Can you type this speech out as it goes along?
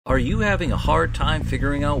Are you having a hard time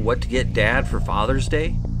figuring out what to get Dad for Father's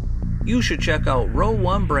Day? You should check out Row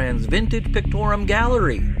 1 Brand's Vintage Pictorum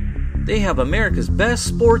Gallery. They have America's best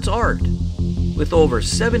sports art. With over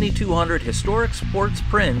 7,200 historic sports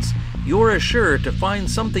prints, you're assured to find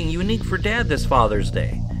something unique for Dad this Father's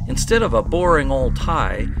Day. Instead of a boring old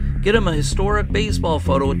tie, get him a historic baseball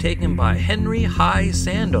photo taken by Henry High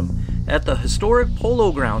Sandom at the historic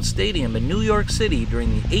Polo Grounds Stadium in New York City during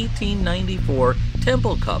the 1894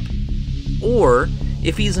 Temple Cup. Or,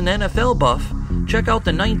 if he's an NFL buff, check out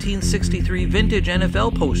the 1963 vintage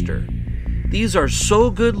NFL poster. These are so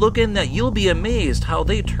good looking that you'll be amazed how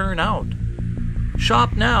they turn out.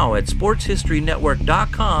 Shop now at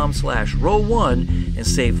sportshistorynetwork.com/row1 and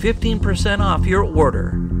save 15% off your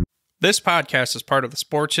order. This podcast is part of the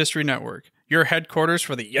Sports History Network, your headquarters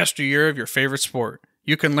for the yesteryear of your favorite sport.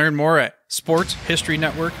 You can learn more at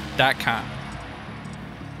sportshistorynetwork.com.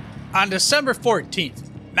 On December 14th,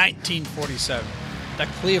 1947, the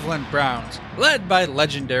Cleveland Browns, led by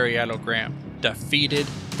legendary Otto Graham, defeated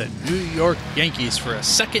the New York Yankees for a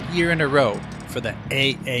second year in a row for the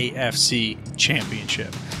AAFC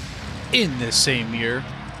Championship. In this same year,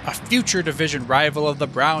 a future division rival of the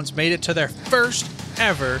Browns made it to their first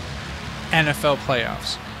ever NFL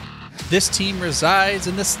playoffs. This team resides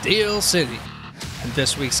in the Steel City, and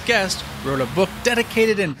this week's guest wrote a book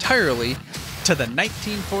dedicated entirely to the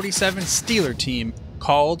 1947 Steeler team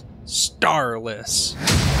called Starless.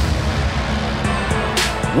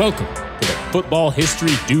 Welcome to the Football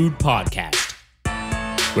History Dude podcast,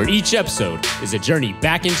 where each episode is a journey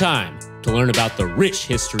back in time to learn about the rich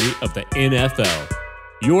history of the NFL.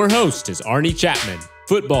 Your host is Arnie Chapman.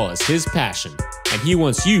 Football is his passion, and he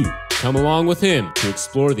wants you to come along with him to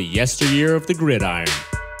explore the yesteryear of the gridiron.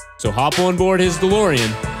 So hop on board his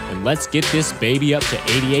DeLorean and let's get this baby up to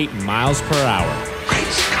 88 miles per hour. Great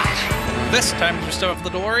Scott. This time as we start off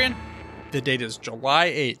the DeLorean, the date is July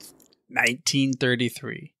 8th,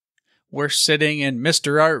 1933. We're sitting in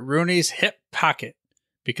Mr. Art Rooney's hip pocket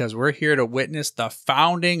because we're here to witness the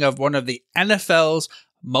founding of one of the NFL's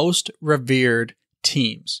most revered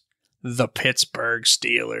teams, the Pittsburgh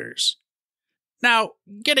Steelers. Now,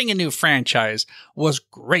 getting a new franchise was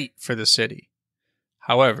great for the city.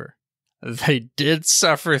 However, they did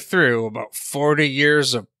suffer through about 40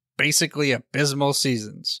 years of basically abysmal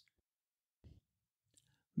seasons.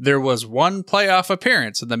 There was one playoff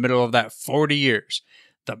appearance in the middle of that 40 years,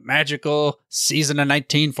 the magical season of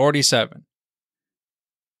 1947.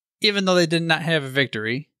 Even though they did not have a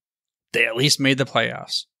victory, they at least made the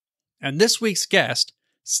playoffs. And this week's guest,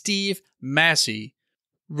 Steve Massey,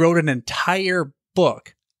 wrote an entire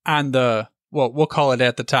book on the, well, we'll call it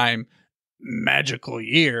at the time, magical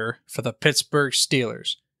year for the Pittsburgh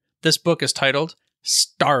Steelers. This book is titled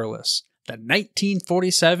Starless, the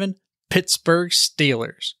 1947 Pittsburgh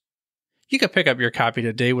Steelers. You can pick up your copy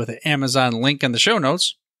today with an Amazon link in the show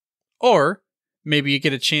notes, or maybe you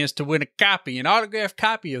get a chance to win a copy, an autographed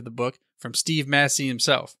copy of the book from Steve Massey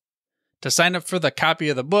himself. To sign up for the copy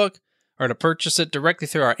of the book, or to purchase it directly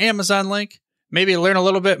through our Amazon link, maybe learn a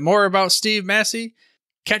little bit more about Steve Massey,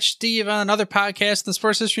 catch Steve on another podcast in the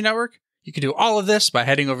Sports History Network, you can do all of this by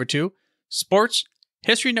heading over to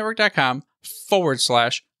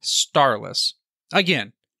sportshistorynetwork.com/starless.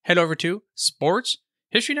 Again, head over to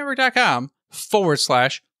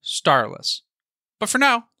sportshistorynetwork.com/starless. But for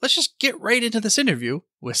now, let's just get right into this interview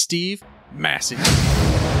with Steve Massey.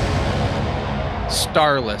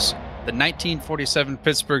 Starless, the 1947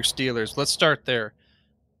 Pittsburgh Steelers. Let's start there.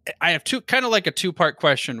 I have kind of like a two-part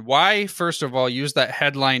question. Why, first of all, use that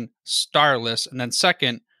headline Starless? And then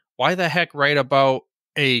second, why the heck write about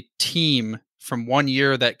a team from one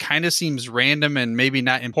year that kind of seems random and maybe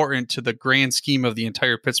not important to the grand scheme of the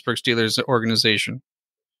entire Pittsburgh Steelers organization?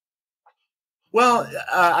 Well,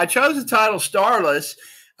 I chose the title Starless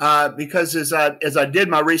because as I did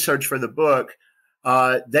my research for the book,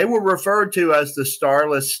 they were referred to as the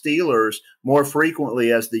Starless Steelers more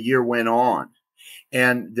frequently as the year went on.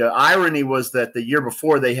 And the irony was that the year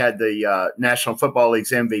before they had the National Football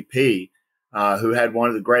League's MVP, who had one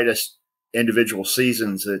of the greatest individual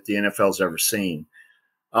seasons that the NFL's ever seen.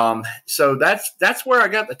 So that's where I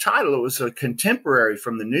got the title. It was a contemporary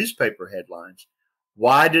from the newspaper headlines.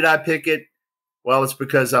 Why did I pick it? Well, it's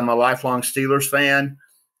because I'm a lifelong Steelers fan.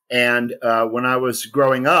 And when I was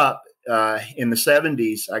growing up in the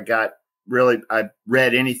 70s, I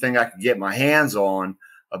read anything I could get my hands on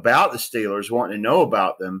about the Steelers, wanting to know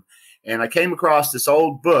about them. And I came across this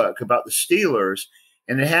old book about the Steelers,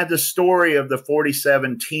 and it had the story of the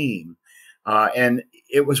 47 team. And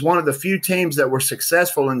it was one of the few teams that were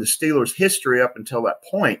successful in the Steelers' history up until that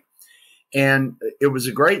point. And it was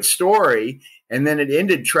a great story. And then it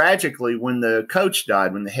ended tragically when the coach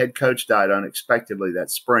died, when the head coach died unexpectedly that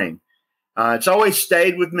spring. It's always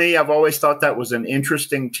stayed with me. I've always thought that was an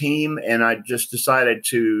interesting team, and I just decided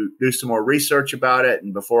to do some more research about it.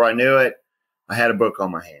 And before I knew it, I had a book on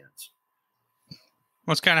my hands.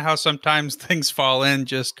 Well, it's kind of how sometimes things fall in.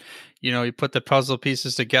 Just, you put the puzzle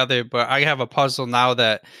pieces together. But I have a puzzle now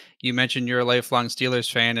that you mentioned you're a lifelong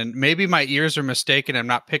Steelers fan, and maybe my ears are mistaken. I'm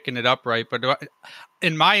not picking it up right. But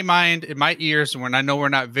in my mind, in my ears, when I know we're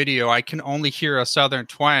not video, I can only hear a Southern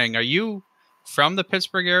twang. Are you from the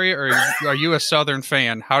Pittsburgh area, or are you a Southern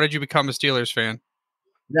fan? How did you become a Steelers fan?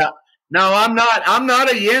 No, I'm not. I'm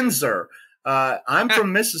not a Yinzer. I'm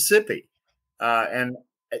from Mississippi, and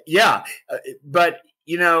but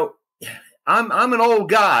I'm an old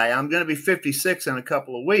guy. I'm going to be 56 in a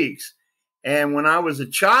couple of weeks, and when I was a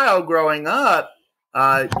child growing up,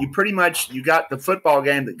 you got the football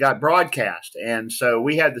game that got broadcast, and so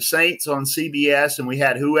we had the Saints on CBS, and we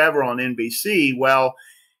had whoever on NBC. Well,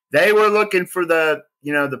 they were looking for the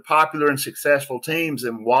popular and successful teams,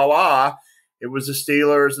 and voila, it was the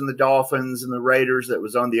Steelers and the Dolphins and the Raiders that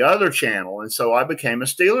was on the other channel. And so I became a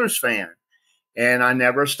Steelers fan, and I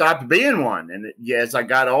never stopped being one. And as I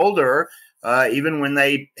got older, even when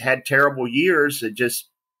they had terrible years,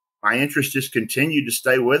 my interest just continued to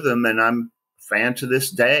stay with them, and I'm a fan to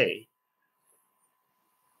this day.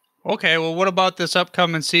 Okay, well, what about this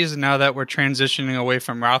upcoming season now that we're transitioning away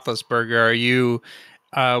from Roethlisberger? Are you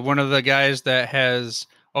one of the guys that has,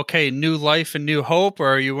 new life and new hope, or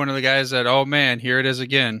are you one of the guys that, oh man, here it is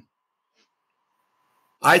again?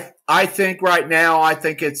 I think right now,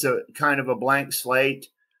 it's a kind of a blank slate.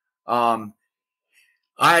 To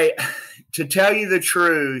tell you the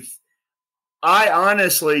truth, I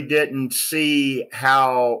honestly didn't see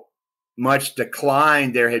how much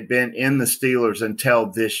decline there had been in the Steelers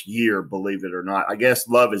until this year, believe it or not. I guess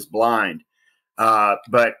love is blind.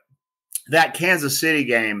 But that Kansas City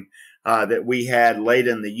game that we had late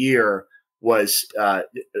in the year was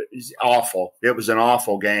awful. It was an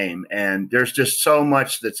awful game, and there's just so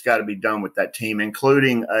much that's got to be done with that team,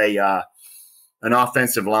 including an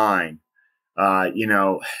offensive line. I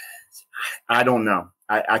don't know.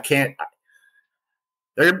 I can't.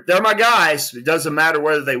 They're my guys. It doesn't matter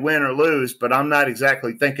whether they win or lose, but I'm not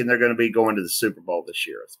exactly thinking they're going to be going to the Super Bowl this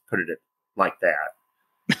year. Let's put it like that.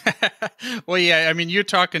 Well, yeah, I mean, you're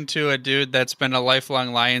talking to a dude that's been a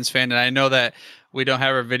lifelong Lions fan, and I know that we don't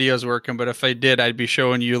have our videos working, but if I did, I'd be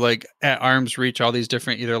showing you like at arm's reach all these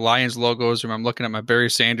different either Lions logos, or I'm looking at my Barry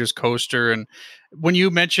Sanders coaster. And when you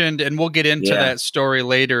mentioned, and we'll get into that story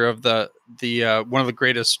later of the one of the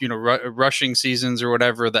greatest rushing seasons or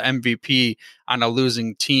whatever, the MVP on a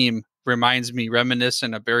losing team reminds me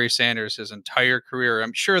reminiscent of Barry Sanders his entire career.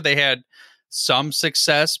 I'm sure they had some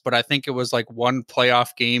success, but I think it was like one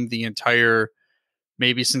playoff game the entire,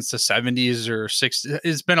 maybe since the 70s or 60s.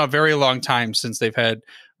 It's been a very long time since they've had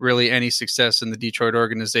really any success in the Detroit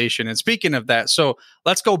organization. And speaking of that, so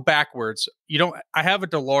let's go backwards. I have a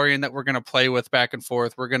DeLorean that we're going to play with back and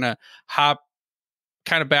forth. We're going to hop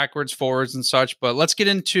kind of backwards, forwards and such, but let's get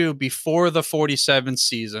into before the 47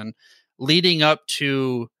 season, leading up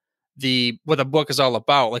to what the book is all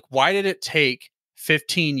about. Like, why did it take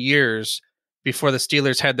 15 years before the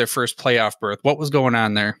Steelers had their first playoff berth? What was going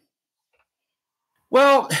on there?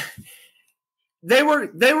 Well, they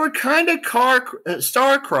were kind of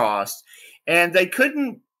star-crossed, and they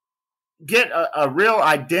couldn't get a real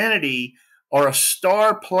identity or a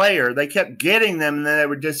star player. They kept getting them, and then they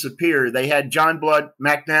would disappear. They had John Blood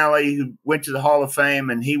McNally, who went to the Hall of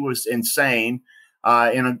Fame, and he was insane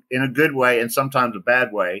in a good way and sometimes a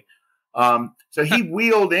bad way. So he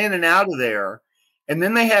wheeled in and out of there. And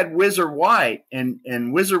then they had Whizzer White, and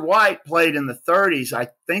Whizzer White played in the 30s. I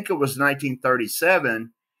think it was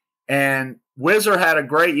 1937. And Whizzer had a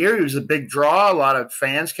great year. He was a big draw. A lot of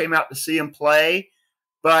fans came out to see him play.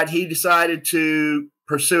 But he decided to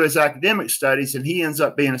pursue his academic studies, and he ends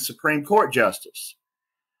up being a Supreme Court justice.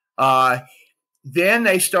 Then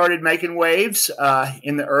they started making waves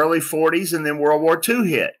in the early 40s, and then World War II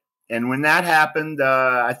hit. And when that happened,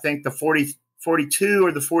 I think the 42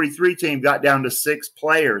 or the 43 team got down to 6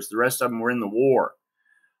 players. The rest of them were in the war.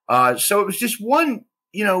 So it was just one,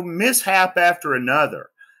 mishap after another,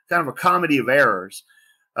 kind of a comedy of errors.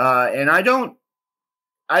 And I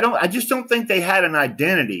just don't think they had an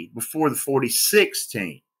identity before the 46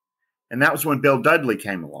 team. And that was when Bill Dudley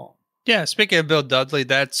came along. Yeah. Speaking of Bill Dudley,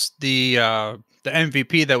 that's the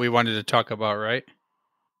MVP that we wanted to talk about, right?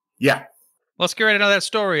 Yeah. Let's get right into that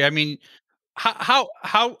story. I mean,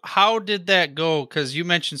 how did that go? Because you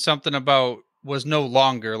mentioned something about was no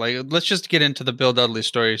longer. Like, let's just get into the Bill Dudley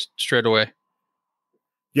story straight away.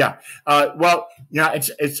 Yeah. Well,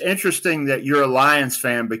 it's interesting that you're a Lions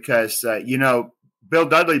fan because, Bill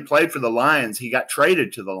Dudley played for the Lions. He got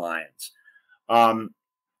traded to the Lions.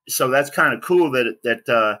 So that's kind of cool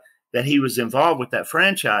that he was involved with that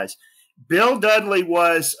franchise. Bill Dudley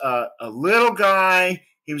was a little guy.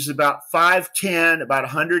 He was about 5'10", about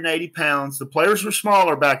 180 pounds. The players were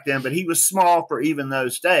smaller back then, but he was small for even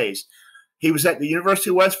those days. He was at the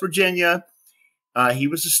University of West Virginia. He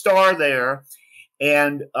was a star there.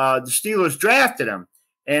 And the Steelers drafted him.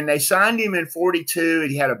 And they signed him in 42.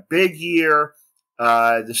 And he had a big year.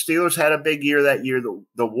 The Steelers had a big year that year.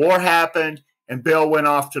 The war happened, and Bill went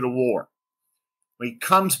off to the war. He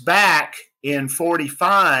comes back in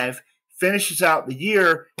 45, finishes out the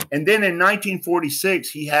year, and then in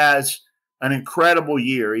 1946, he has an incredible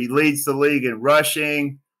year. He leads the league in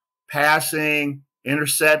rushing, passing,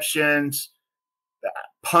 interceptions,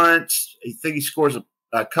 punts. I think he scores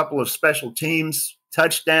a couple of special teams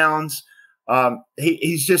touchdowns.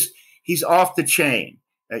 He's off the chain,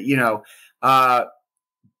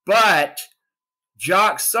 but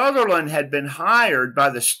Jock Sutherland had been hired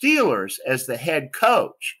by the Steelers as the head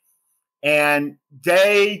coach, and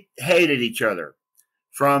they hated each other.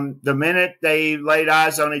 From the minute they laid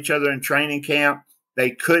eyes on each other in training camp,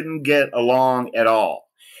 they couldn't get along at all.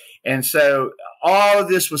 And so all of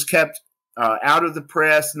this was kept out of the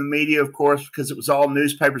press and the media, of course, because it was all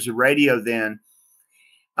newspapers and radio then.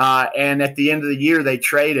 And at the end of the year, they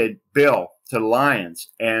traded Bill to the Lions.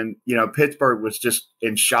 And, Pittsburgh was just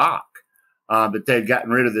in shock that they'd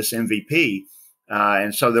gotten rid of this MVP.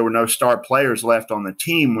 And so there were no star players left on the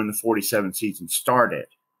team when the 47 season started.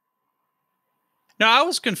 Now, I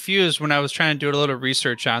was confused when I was trying to do a little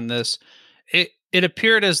research on this. It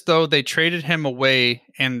appeared as though they traded him away,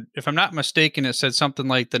 and if I'm not mistaken, it said something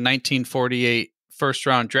like the 1948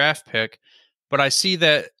 first-round draft pick, but I see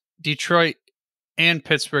that Detroit and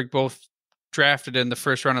Pittsburgh both drafted in the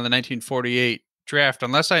first round of the 1948 draft,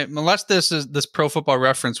 unless this Pro Football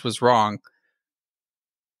Reference was wrong.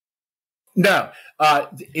 No,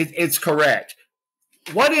 it's correct.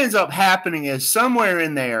 What ends up happening is somewhere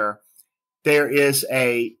in there is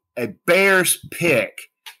a Bears pick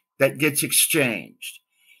that gets exchanged.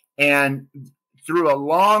 And through a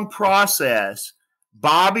long process,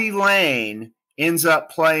 Bobby Lane ends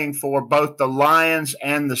up playing for both the Lions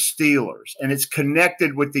and the Steelers. And it's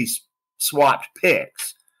connected with these swapped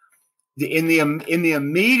picks. In the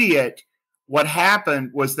immediate, what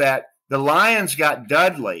happened was that the Lions got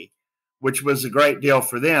Dudley, which was a great deal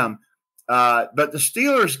for them. But the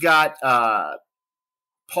Steelers got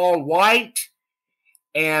Paul White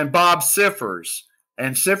and Bob Siffers.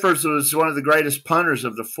 And Siffers was one of the greatest punters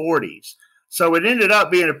of the 40s. So it ended up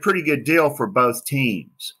being a pretty good deal for both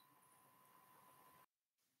teams.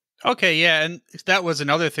 Okay, yeah, and that was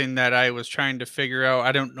another thing that I was trying to figure out.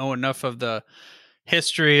 I don't know enough of the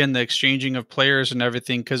history and the exchanging of players and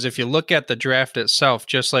everything, because if you look at the draft itself,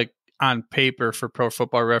 just like on paper for Pro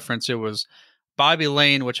Football Reference, it was Bobby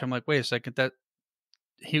Lane, which I'm like, wait a second, that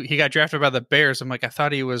he got drafted by the Bears. I'm like, I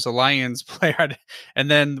thought he was a Lions player.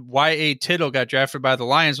 And then Y.A. Tittle got drafted by the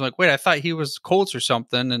Lions. I'm like, wait, I thought he was Colts or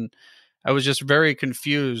something. And I was just very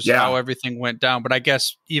confused how everything went down. But I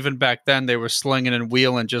guess even back then they were slinging and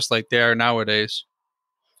wheeling just like they are nowadays.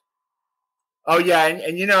 Oh yeah, and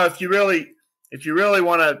if you really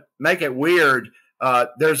want to make it weird,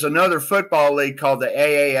 there's another football league called the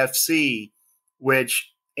AAFC,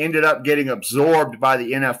 which ended up getting absorbed by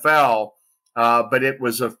the NFL. But it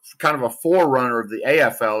was a kind of a forerunner of the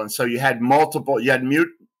AFL, and so you had multiple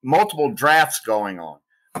drafts going on.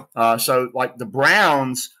 So like the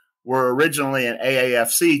Browns were originally an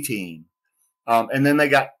AAFC team, and then they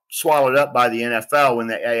got swallowed up by the NFL when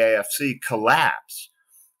the AAFC collapsed.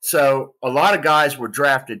 So a lot of guys were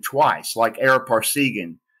drafted twice, like Eric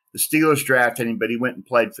Parsegan. The Steelers drafted him, but he went and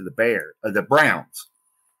played for the Browns.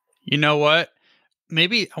 You know what?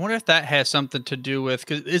 Maybe I wonder if that has something to do with,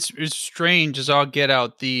 because it's strange as all get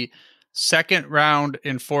out. The second round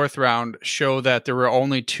and fourth round show that there were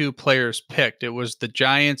only two players picked. It was the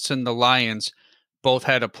Giants and the Lions both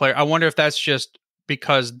had a player. I wonder if that's just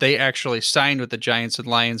because they actually signed with the Giants and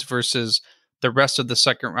Lions versus the rest of the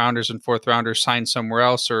second rounders and fourth rounders signed somewhere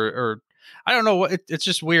else, or I don't know what. It's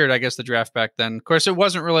just weird. I guess the draft back then. Of course, it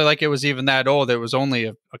wasn't really like it was even that old. It was only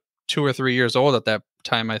a 2 or 3 years old at that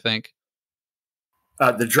time, I think.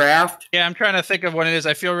 The draft? Yeah, I'm trying to think of when it is.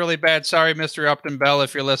 I feel really bad. Sorry, Mr. Upton Bell,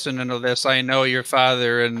 if you're listening to this. I know your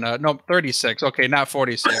father, and no, 36. Okay, not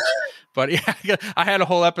 46. But yeah, I had a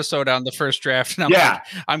whole episode on the first draft, and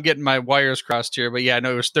I'm getting my wires crossed here. But yeah, I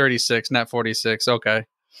know it was 36, not 46. Okay.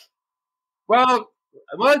 Well,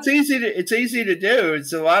 Well, it's easy to do.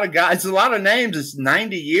 It's a lot of guys, it's a lot of names. It's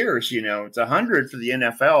 90 years, it's 100 for the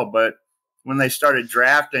NFL. But when they started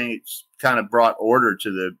drafting, it's kind of brought order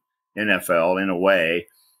to the NFL in a way.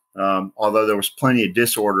 Although there was plenty of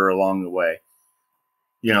disorder along the way.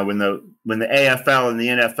 When the AFL and the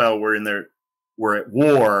NFL were at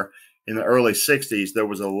war in the early 60s, there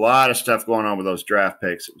was a lot of stuff going on with those draft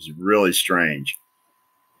picks. It was really strange.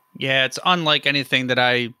 Yeah, it's unlike anything that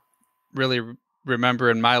I really remember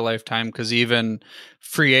in my lifetime, because even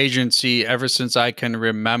free agency, ever since I can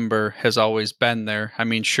remember, has always been there. I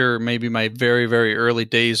mean, sure, maybe my very, very early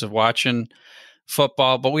days of watching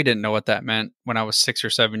football, but we didn't know what that meant when I was 6 or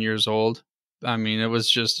 7 years old. I mean, it was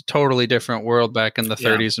just a totally different world back in the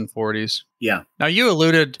 30s and 40s. Yeah. Now, you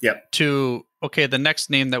alluded to, okay, the next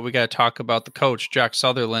name that we got to talk about, the coach, Jock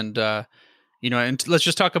Sutherland, and let's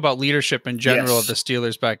just talk about leadership in general of the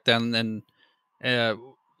Steelers back then. And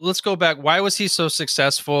let's go back. Why was he so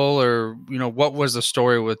successful, or, what was the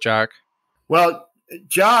story with Jock? Well,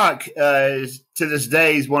 Jock, to this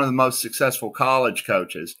day, he's one of the most successful college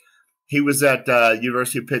coaches. He was at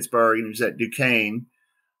University of Pittsburgh, and he was at Duquesne.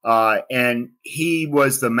 And he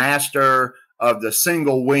was the master of the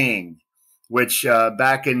single wing, which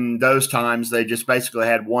back in those times, they just basically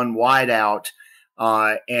had one wide out,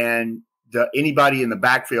 and anybody in the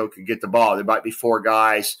backfield could get the ball. There might be four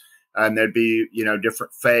guys, and there'd be,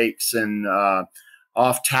 different fakes and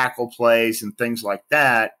off tackle plays and things like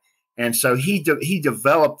that. And so he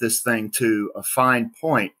developed this thing to a fine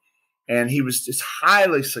point, and he was just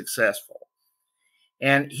highly successful.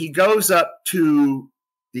 And he goes up to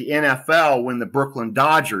the NFL when the Brooklyn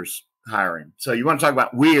Dodgers hire him. So you want to talk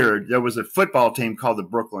about weird. There was a football team called the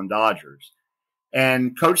Brooklyn Dodgers,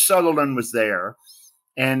 and Coach Sutherland was there,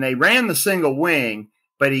 and they ran the single wing,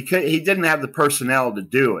 but he didn't have the personnel to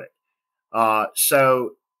do it.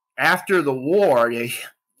 So after the war,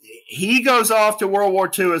 he goes off to World War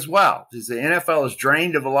II as well, because the NFL is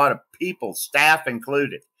drained of a lot of people, staff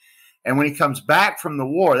included. And when he comes back from the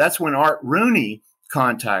war, that's when Art Rooney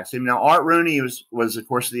contacts him. Now, Art Rooney was of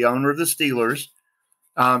course, the owner of the Steelers.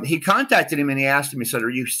 He contacted him and he asked him, he said, "Are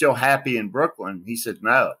you still happy in Brooklyn?" He said,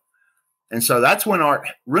 "No." And so that's when Art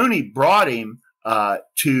Rooney brought him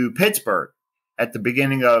to Pittsburgh at the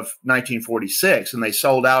beginning of 1946, and they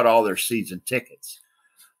sold out all their season tickets.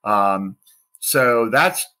 So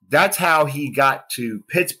that's how he got to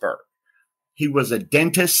Pittsburgh. He was a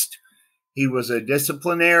dentist. He was a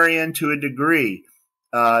disciplinarian to a degree.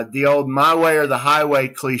 The old "my way or the highway"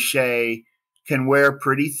 cliche can wear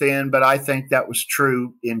pretty thin, but I think that was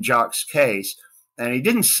true in Jock's case. And he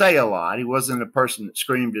didn't say a lot. He wasn't a person that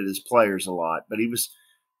screamed at his players a lot, but he was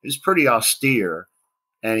pretty austere,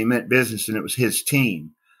 and he meant business, and it was his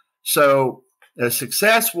team. So the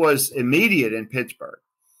success was immediate in Pittsburgh.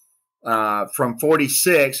 From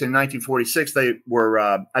 46, in 1946, they were,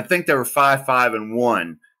 I think they were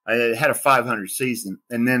 5-5-1. They had a 500 season.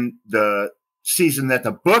 And then the season that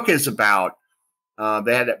the book is about,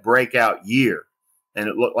 they had that breakout year, and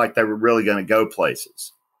it looked like they were really going to go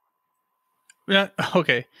places. Yeah.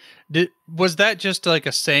 Okay. Was that just like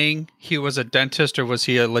a saying he was a dentist, or was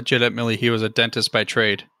he legitimately he was a dentist by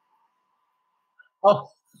trade? Oh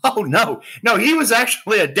no, he was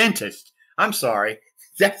actually a dentist. I'm sorry.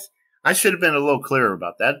 I should have been a little clearer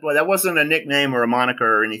about that. But that wasn't a nickname or a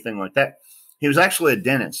moniker or anything like that. He was actually a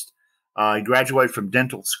dentist. He graduated from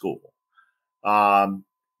dental school.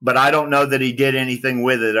 But I don't know that he did anything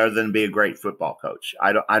with it other than be a great football coach.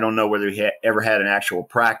 I don't know whether he ever had an actual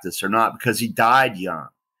practice or not, because he died young.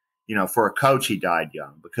 For a coach, he died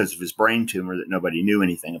young because of his brain tumor that nobody knew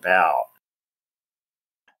anything about.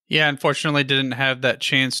 Yeah, unfortunately, didn't have that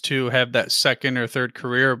chance to have that second or third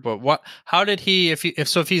career. But how did he? If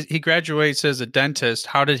he graduates as a dentist,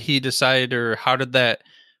 how did he decide, or how did that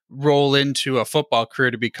roll into a football career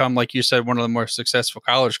to become, like you said, one of the more successful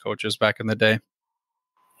college coaches back in the day?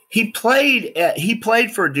 He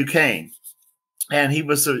played for Duquesne, and he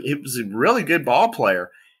was a really good ball player.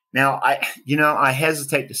 Now, I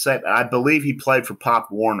hesitate to say it, but I believe he played for Pop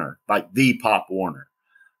Warner, like the Pop Warner,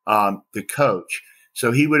 the coach.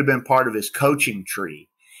 So he would have been part of his coaching tree.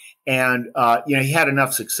 And, he had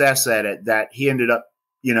enough success at it that he ended up,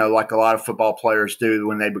 like a lot of football players do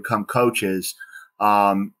when they become coaches,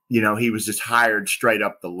 he was just hired straight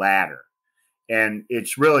up the ladder. And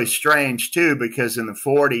it's really strange, too, because in the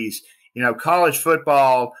 40s, college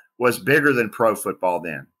football was bigger than pro football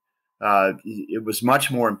then. It was much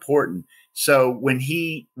more important. So when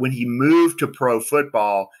he moved to pro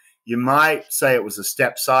football, you might say it was a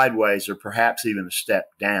step sideways or perhaps even a step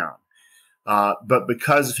down. But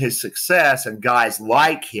because of his success and guys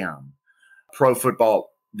like him, pro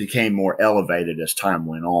football became more elevated as time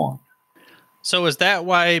went on. So is that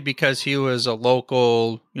why, because he was a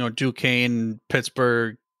local, Duquesne,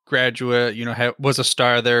 Pittsburgh graduate, was a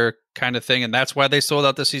star there kind of thing, and that's why they sold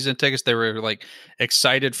out the season tickets? They were like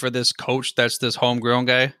excited for this coach that's this homegrown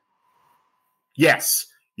guy? Yes,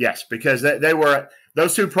 because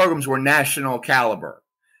those two programs were national caliber.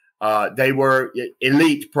 They were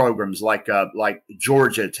elite programs like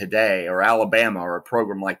Georgia today or Alabama or a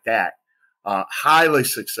program like that, highly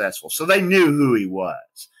successful. So they knew who he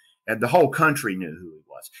was, and the whole country knew who he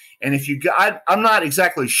was. And I'm not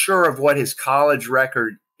exactly sure of what his college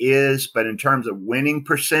record is, but in terms of winning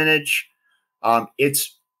percentage,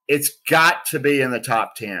 it's got to be in the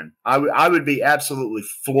top 10. I would be absolutely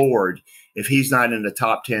floored if he's not in the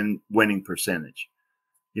top 10 winning percentage.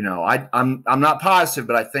 I'm not positive,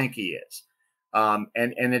 but I think he is. And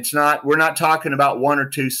we're not talking about 1 or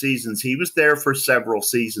 2 seasons. He was there for several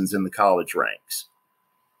seasons in the college ranks.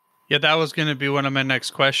 Yeah, that was going to be one of my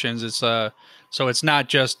next questions. So it's not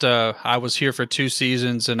just I was here for 2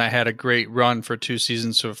 seasons and I had a great run for 2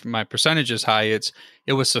 seasons, so my percentage is high.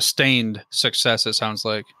 It was sustained success, it sounds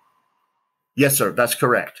like. Yes, sir. That's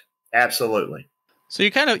correct. Absolutely. So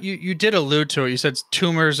you did allude to it. You said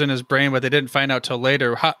tumors in his brain, but they didn't find out till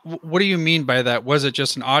later. What do you mean by that? Was it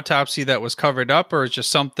just an autopsy that was covered up, or is just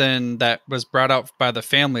something that was brought out by the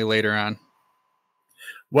family later on?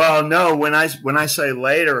 Well, no. When I say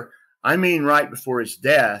later, I mean right before his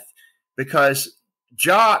death, because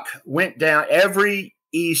Jock went down every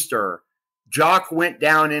Easter. Jock went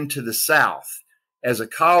down into the South as a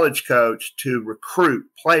college coach to recruit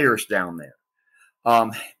players down there.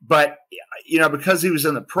 But because he was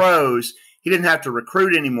in the pros, he didn't have to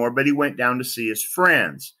recruit anymore, but he went down to see his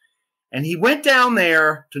friends. And he went down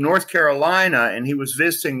there to North Carolina, and he was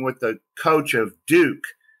visiting with the coach of Duke,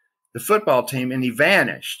 the football team, and he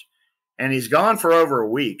vanished. And he's gone for over a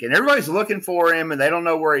week. And everybody's looking for him, and they don't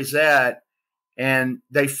know where he's at. And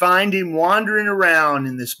they find him wandering around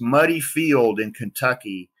in this muddy field in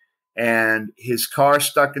Kentucky, and his car's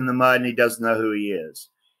stuck in the mud, and he doesn't know who he is.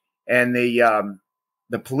 And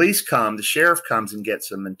the police come, the sheriff comes and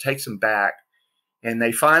gets him and takes him back. And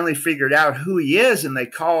they finally figured out who he is, and they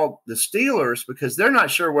called the Steelers because they're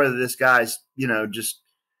not sure whether this guy's, just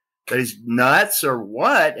that he's nuts or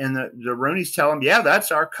what. And the Rooneys tell him, yeah,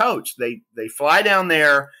 that's our coach. They fly down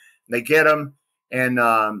there, they get him, and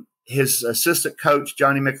his assistant coach,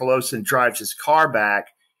 Johnny Michelosson, drives his car back,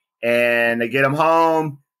 and they get him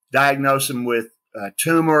home, diagnose him with a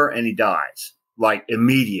tumor, and he dies. Like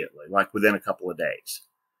immediately, like within a couple of days.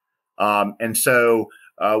 And so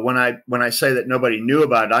when I say that nobody knew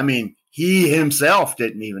about it, I mean, he himself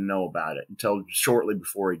didn't even know about it until shortly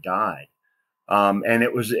before he died. And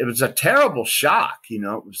it was a terrible shock. It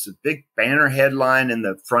was a big banner headline in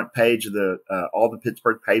the front page of all the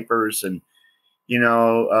Pittsburgh papers. And,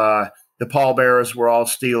 the pallbearers were all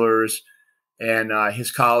Steelers, and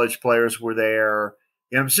his college players were there.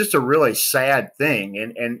 It was just a really sad thing.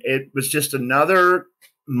 And it was just another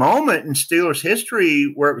moment in Steelers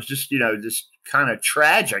history where it was just, this kind of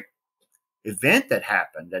tragic event that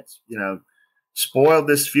happened that's, spoiled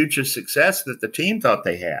this future success that the team thought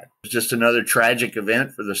they had. It was just another tragic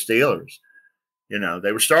event for the Steelers.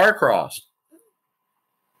 They were star-crossed.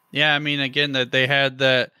 Yeah, I mean, again, that they had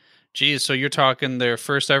that, so you're talking their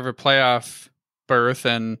first ever playoff berth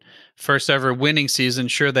and first ever winning season.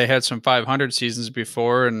 Sure, they had some 500 seasons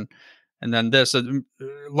before, and then this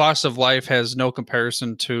loss of life has no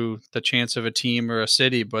comparison to the chance of a team or a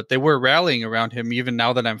city, but they were rallying around him. Even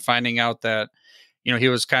now that I'm finding out that, he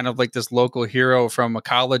was kind of like this local hero from a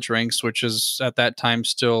college ranks, which is at that time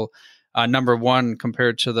still number one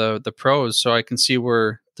compared to the pros. So I can see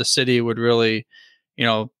where the city would really,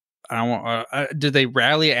 did they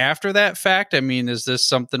rally after that fact? I mean, is this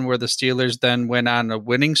something where the Steelers then went on a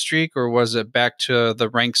winning streak, or was it back to the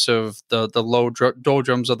ranks of the low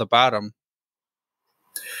doldrums of the bottom?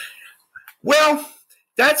 Well,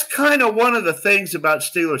 that's kind of one of the things about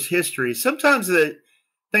Steelers history. Sometimes the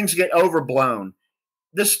things get overblown.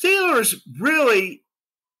 The Steelers really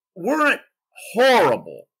weren't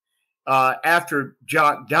horrible after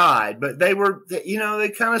Jock died, but they were, they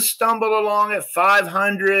kind of stumbled along at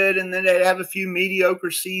 500, and then they'd have a few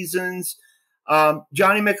mediocre seasons.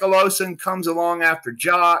 Johnny Michelosson comes along after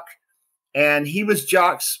Jock, and he was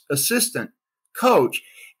Jock's assistant coach,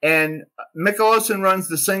 and Michelosson runs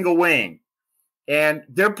the single wing, and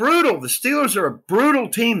they're brutal. The Steelers are a brutal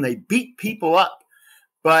team. They beat people up,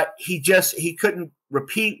 but he couldn't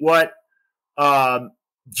repeat what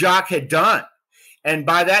Jock had done. And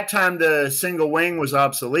by that time, the single wing was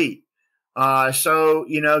obsolete. So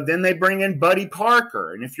then they bring in Buddy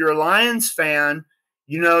Parker. And if you're a Lions fan,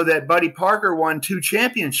 you know that Buddy Parker won 2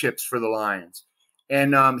 championships for the Lions.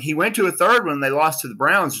 And he went to a third one. They lost to the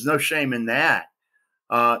Browns. There's no shame in that.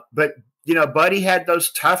 But, you know, Buddy had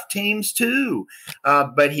those tough teams too,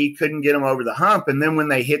 but he couldn't get them over the hump. And then when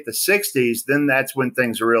they hit the 60s, then that's when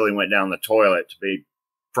things really went down the toilet, to be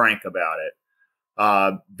frank about it.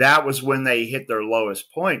 That was when they hit their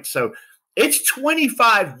lowest point. So it's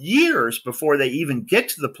 25 years before they even get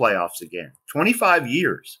to the playoffs again. 25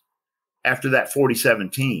 years after that 47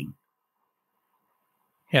 team.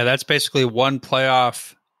 Yeah, that's basically one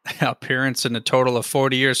playoff appearance in a total of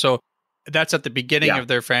 40 years. So that's at the beginning of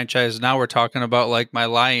their franchise. Now we're talking about like my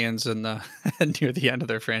Lions and near the end of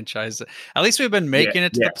their franchise. At least we've been making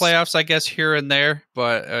it to the playoffs, I guess, here and there,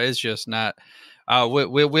 but it's just not.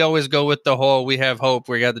 We always go with the whole, we have hope.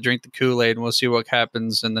 We got to drink the Kool-Aid and we'll see what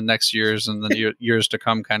happens in the next years and the years to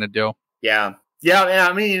come kind of deal. Yeah. Yeah.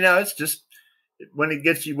 I mean, you know, it's just when it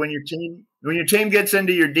gets you, when your team gets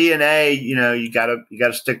into your DNA, you know, you gotta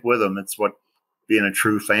stick with them. It's what being a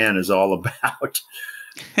true fan is all about.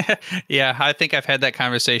 Yeah. I think I've had that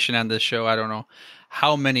conversation on this show. I don't know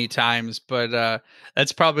how many times, but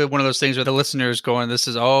that's probably one of those things where the listener is going, this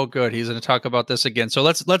is all good. He's going to talk about this again. So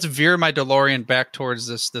let's veer my DeLorean back towards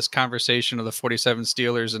this conversation of the 47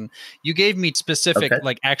 Steelers. And you gave me specific,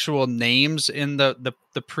 like actual names in the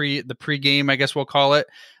pregame, I guess we'll call it.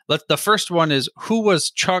 The first one is, who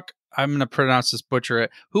was Chuck? I'm going to pronounce this, butcher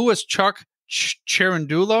it. Who was Chuck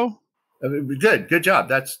Cherundolo? Good job.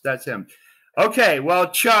 That's him. Okay. Well,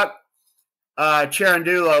 Chuck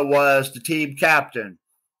Cherundolo was the team captain.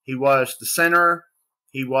 He was the center.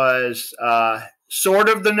 He was sort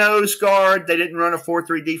of the nose guard. They didn't run a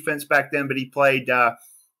 4-3 defense back then, but he played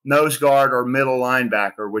nose guard or middle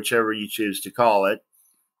linebacker, whichever you choose to call it.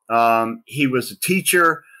 He was a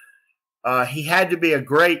teacher. He had to be a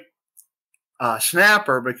great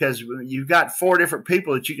snapper because you've got 4 different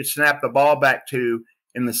people that you could snap the ball back to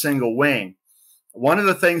in the single wing. One of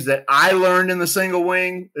the things that I learned in the single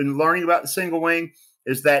wing and learning about the single wing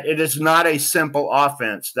is that it is not a simple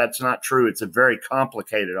offense. That's not true. It's a very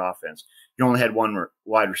complicated offense. You only had one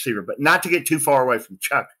wide receiver, but not to get too far away from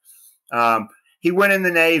Chuck. He went in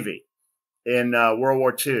the Navy in World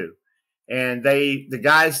War II, and the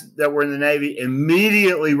guys that were in the Navy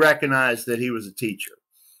immediately recognized that he was a teacher.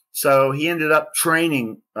 So he ended up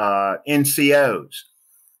training NCOs.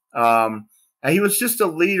 He was just a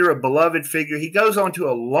leader, a beloved figure. He goes on to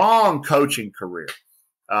a long coaching career.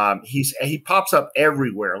 He pops up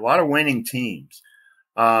everywhere, a lot of winning teams.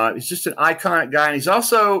 He's just an iconic guy, and he's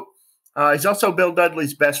also Bill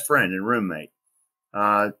Dudley's best friend and roommate.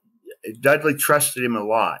 Dudley trusted him a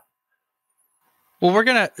lot. Well,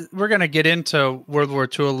 we're gonna get into World War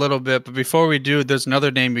II a little bit, but before we do, there's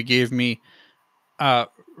another name you gave me,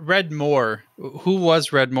 Red Moore. Who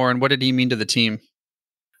was Red Moore, and what did he mean to the team?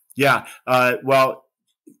 Yeah, well,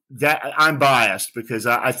 that I'm biased because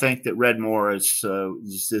I think that Red Moore is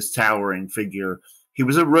this towering figure. He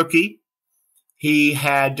was a rookie. He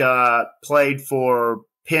had played for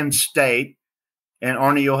Penn State, and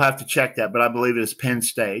Arnie, you'll have to check that, but I believe it is Penn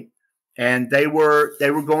State. And they were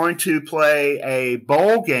going to play a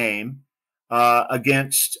bowl game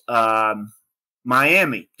against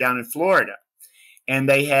Miami down in Florida, and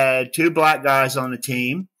they had 2 black guys on the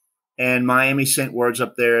team. And Miami sent word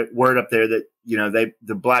up there that, you know,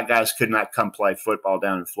 the black guys could not come play football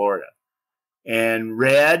down in Florida. And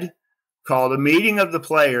Red called a meeting of the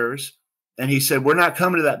players, and he said, we're not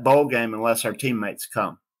coming to that bowl game unless our teammates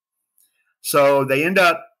come. So they end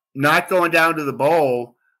up not going down to the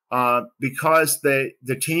bowl because the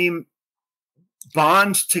team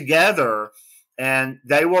bonds together, and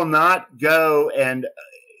they will not go and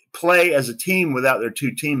play as a team without their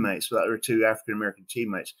 2 teammates, without their 2 African-American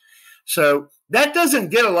teammates. So that doesn't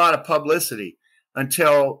get a lot of publicity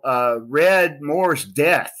until Red Moore's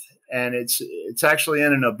death, and it's actually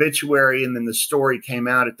in an obituary, and then the story came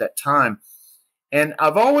out at that time. And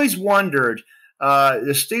I've always wondered,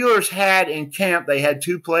 the Steelers had in camp, they had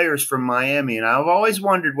 2 players from Miami, and I've always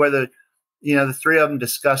wondered whether, you know, the 3 of them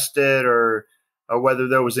discussed it or whether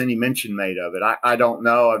there was any mention made of it. I don't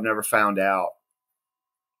know. I've never found out.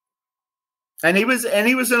 And he was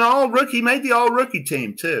an all-rookie. He made the all-rookie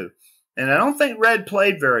team too. And I don't think Red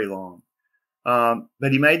played very long,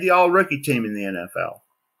 but he made the all-rookie team in the NFL.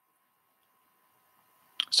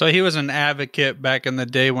 So he was an advocate back in the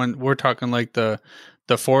day when we're talking like the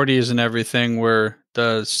 40s and everything, where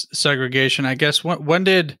the segregation, I guess, when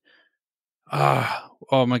did,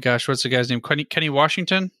 oh my gosh, what's the guy's name? Kenny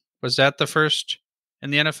Washington? Was that the first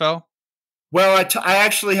in the NFL? Well, I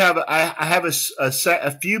actually have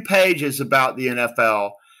a few pages about the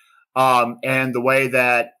NFL. and the way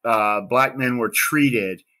that black men were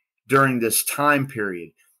treated during this time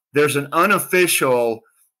period. There's an unofficial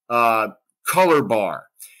color bar.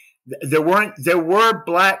 There were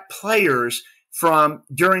black players from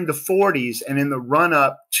during the 40s and in the run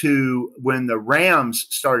up to when the Rams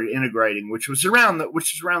started integrating, which was around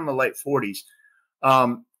the late 40s.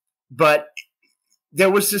 But there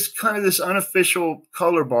was this unofficial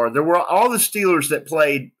color bar. There were all the Steelers that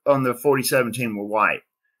played on the 47 team were white.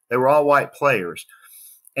 They were all white players.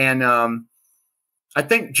 And I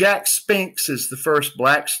think Jack Spinks is the first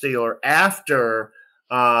black Steeler after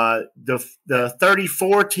the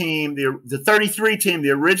 34 team, the 33 team,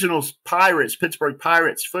 the original Pirates, Pittsburgh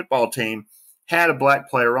Pirates football team had a black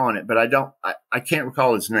player on it, but I can't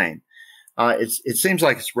recall his name. It seems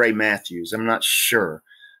like it's Ray Matthews. I'm not sure.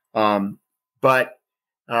 But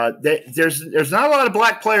there's not a lot of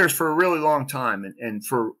black players for a really long time. And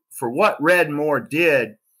for what Red Moore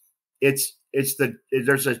did,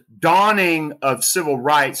 there's a dawning of civil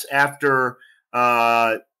rights after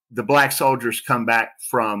the black soldiers come back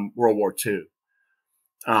from World War II.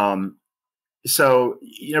 So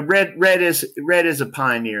Red is a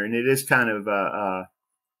pioneer, and it is kind of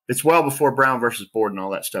it's well before Brown versus Board and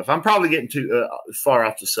all that stuff. I'm probably getting too far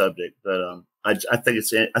off the subject, but I think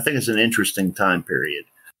it's an interesting time period.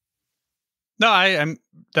 No,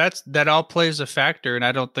 that all plays a factor, and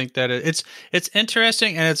I don't think that it's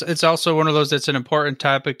interesting, and it's also one of those that's an important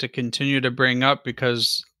topic to continue to bring up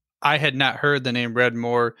because I had not heard the name Red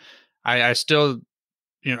Moore. I still,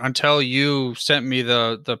 until you sent me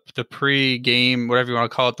the pre-game, whatever you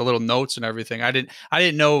want to call it, the little notes and everything, I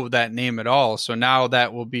didn't know that name at all. So now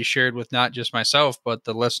that will be shared with not just myself, but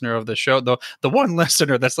the listener of the show, the one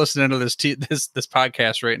listener that's listening to this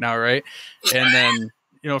podcast right now, right? And then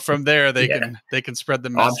from there they can spread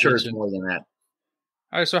the message. I'm sure it's more than that.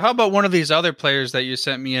 All right, so how about one of these other players that you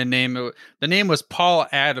sent me a name? The name was Paul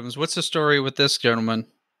Adams. What's the story with this gentleman?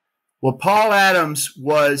 Well, Paul Adams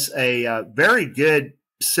was a very good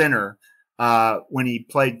center when he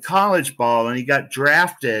played college ball, and he got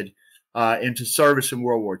drafted into service in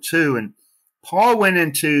World War II. And Paul went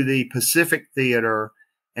into the Pacific Theater,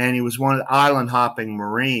 and he was one of the island-hopping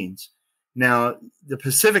Marines. Now, the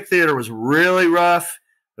Pacific Theater was really rough.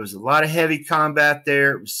 There was a lot of heavy combat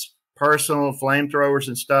there. It was personal flamethrowers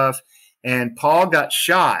and stuff. And Paul got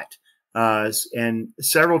shot and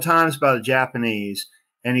several times by the Japanese,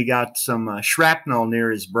 and he got some shrapnel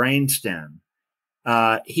near his brainstem.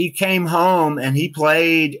 He came home and he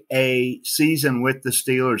played a season with the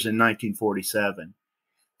Steelers in 1947.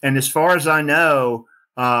 And as far as I know,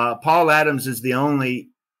 Paul Adams is the only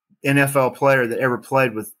NFL player that ever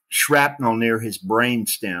played with shrapnel near his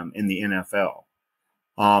brainstem in the NFL.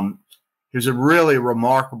 He was a really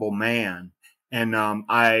remarkable man. And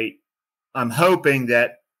I'm hoping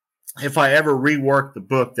that if I ever rework the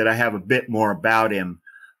book that I have a bit more about him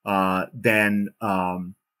than I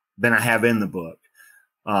have in the book.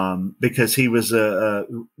 Because he was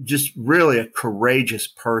just really a courageous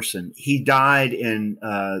person. He died in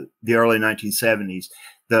the early 1970s.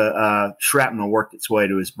 The shrapnel worked its way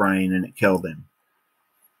to his brain and it killed him.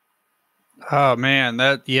 Oh man,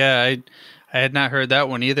 I had not heard that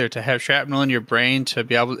one either. To have shrapnel in your brain to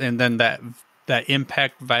be able, and then that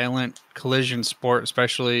impact violent collision sport,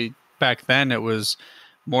 especially back then, it was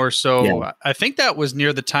more so. Yeah. I think that was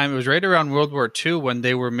near the time. It was right around World War II when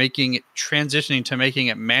they were transitioning to making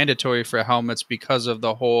it mandatory for helmets because of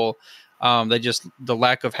the whole, the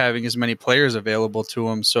lack of having as many players available to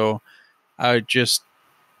them. So, just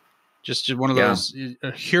one of those,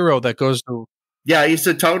 a hero that goes to. Yeah, he's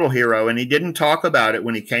a total hero, and he didn't talk about it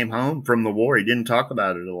when he came home from the war. He didn't talk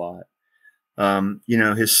about it a lot.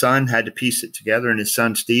 His son had to piece it together, and his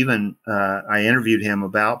son, Stephen, I interviewed him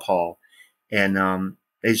about Paul, and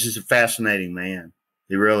he's just a fascinating man.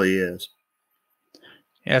 He really is.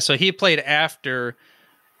 Yeah, so he played after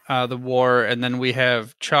the war, and then we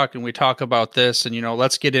have Chuck, and we talk about this, and,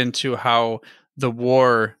 let's get into how the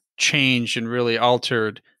war changed and really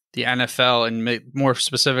altered the NFL, and more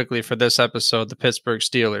specifically for this episode, the Pittsburgh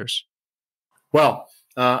Steelers. Well,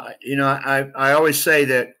 I always say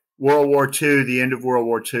that World War II, the end of World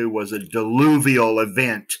War II, was a diluvial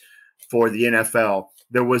event for the NFL.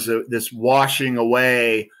 There was this washing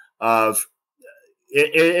away of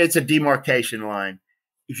it's a demarcation line.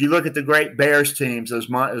 If you look at the great Bears teams, those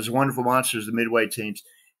wonderful monsters, the Midway teams,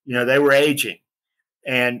 they were aging.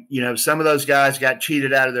 And, some of those guys got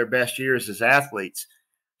cheated out of their best years as athletes.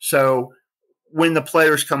 So when the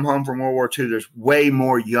players come home from World War II, there's way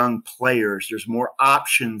more young players. There's more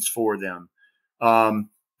options for them.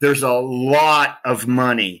 There's a lot of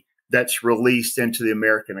money that's released into the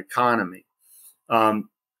American economy.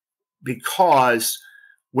 because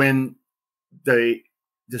when the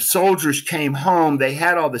soldiers came home, they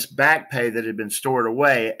had all this back pay that had been stored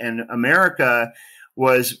away, and America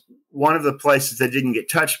was one of the places that didn't get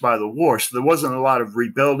touched by the war. So there wasn't a lot of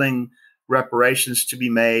rebuilding, reparations to be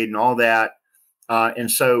made and all that. And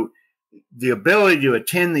so the ability to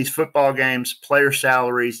attend these football games, player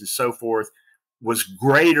salaries and so forth was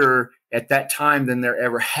greater at that time than there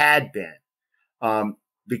ever had been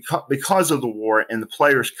because of the war and the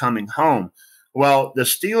players coming home. Well, the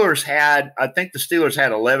Steelers had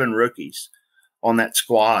 11 rookies on that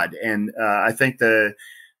squad. And I think the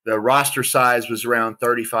roster size was around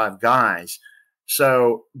 35 guys.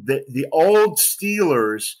 So the old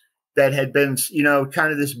Steelers that had been,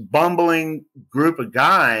 kind of this bumbling group of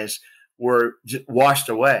guys were just washed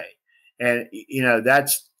away. And,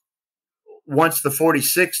 that's once the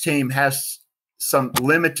 46 team has some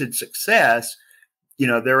limited success,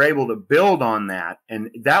 they're able to build on that. And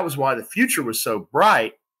that was why the future was so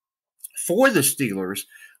bright for the Steelers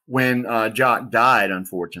when Jock died,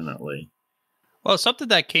 unfortunately. Well, something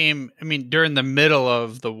that came, during the middle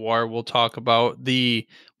of the war, we'll talk about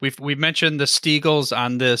we've mentioned the Steagles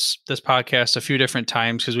on this podcast a few different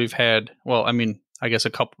times because we've had, I guess a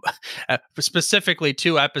couple, specifically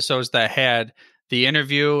 2 episodes that had the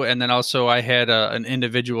interview, and then also I had an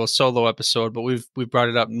individual solo episode, but we've brought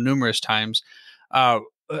it up numerous times.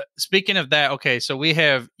 Speaking of that, okay, so we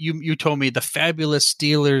have you told me the fabulous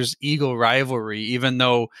Steelers-Eagle rivalry, even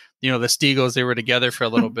though the Steagles, they were together for a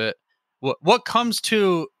little bit. What comes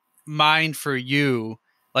to mind for you,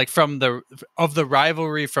 like from the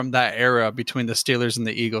rivalry from that era between the Steelers and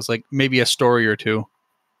the Eagles, like maybe a story or two?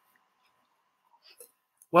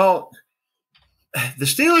 Well, the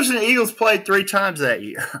Steelers and the Eagles played 3 times that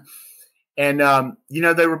year. And,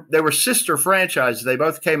 they were sister franchises. They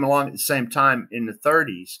both came along at the same time in the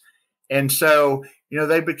 30s. And so,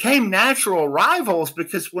 they became natural rivals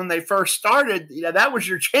because when they first started, that was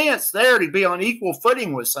your chance there to be on equal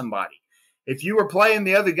footing with somebody. If you were playing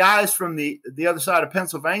the other guys from the other side of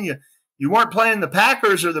Pennsylvania, you weren't playing the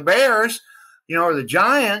Packers or the Bears, or the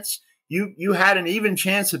Giants. You had an even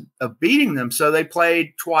chance of beating them. So they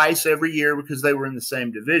played twice every year because they were in the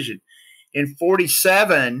same division. In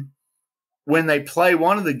 47, when they play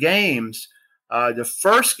one of the games, the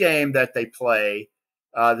first game that they play,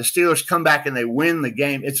 the Steelers come back and they win the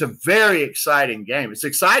game. It's a very exciting game. It's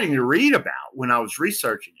exciting to read about when I was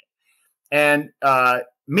researching it. And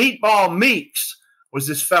Meatball Meeks was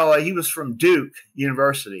this fella. He was from Duke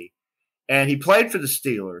University, and he played for the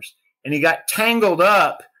Steelers. And he got tangled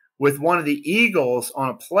up with one of the Eagles on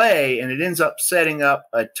a play, and it ends up setting up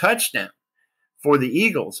a touchdown for the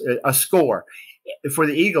Eagles, a score for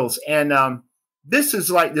the Eagles. And this is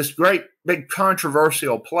like this great big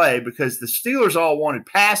controversial play because the Steelers all wanted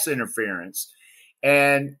pass interference.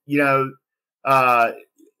 And,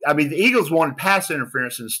 the Eagles wanted pass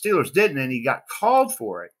interference and the Steelers didn't, and he got called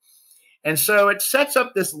for it. And so it sets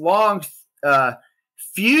up this long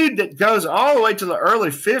feud that goes all the way to the early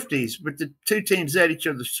 50s with the 2 teams at each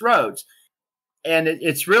other's throats. And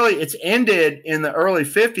it's ended in the early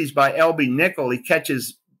 50s by L.B. Nickel. He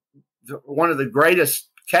catches one of the greatest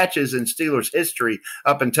catches in Steelers history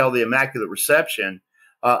up until the Immaculate Reception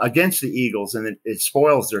against the Eagles, and it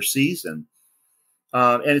spoils their season.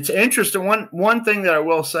 And it's interesting. One thing that I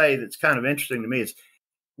will say that's kind of interesting to me is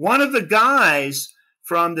one of the guys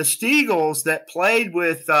from the Steagles that played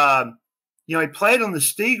with, he played on the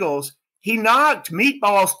Steagles. He knocked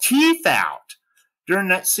Meatball's teeth out during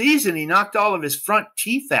that season. He knocked all of his front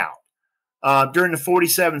teeth out during the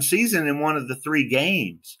 47 season in one of the 3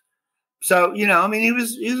 games. So, he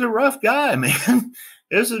was a rough guy, man.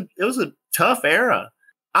 It was a tough era.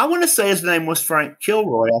 I want to say his name was Frank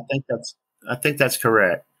Kilroy. I think that's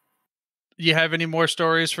correct. Do you have any more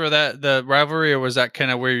stories for the rivalry, or was that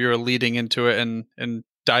kind of where you're leading into it and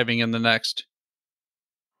diving in the next?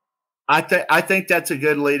 I think that's a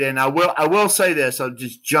good lead in. I will say this. I'll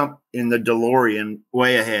just jump in the DeLorean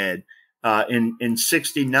way ahead. In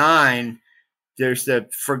 69, there's the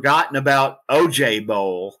forgotten about OJ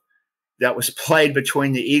Bowl that was played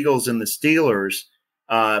between the Eagles and the Steelers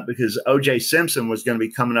because O.J. Simpson was going to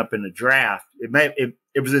be coming up in the draft.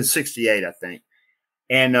 It was in 68, I think.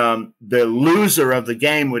 And the loser of the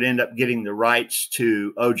game would end up getting the rights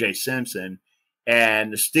to O.J. Simpson,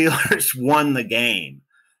 and the Steelers won the game.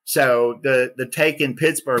 So the take in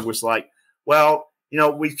Pittsburgh was like, well,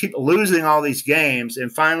 we keep losing all these games,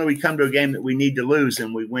 and finally we come to a game that we need to lose,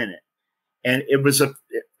 and we win it. And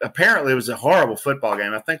apparently it was a horrible football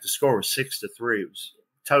game. I think the score was 6-3. It was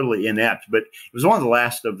totally inept, but it was one of the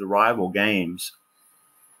last of the rival games.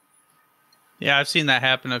 Yeah, I've seen that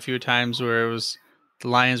happen a few times where it was the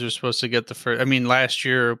Lions were supposed to get the first. I mean, last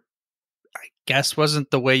year, I guess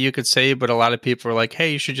wasn't the way you could say, but a lot of people were like,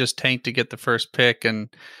 "Hey, you should just tank to get the first pick." And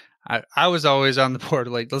I was always on the board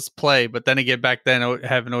like, "Let's play." But then again, back then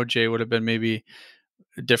having OJ would have been maybe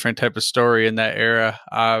a different type of story in that era.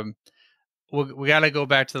 We got to go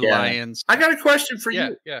back to the Lions. I got a question for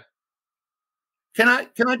you. Yeah. Can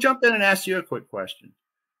I jump in and ask you a quick question?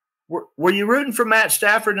 Were you rooting for Matt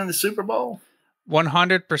Stafford in the Super Bowl?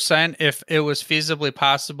 100%. If it was feasibly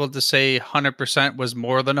possible to say 100% was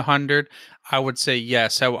more than 100, I would say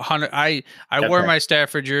yes. I wore my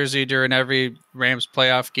Stafford jersey during every Rams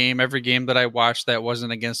playoff game, every game that I watched that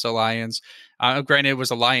wasn't against the Lions. Granted, it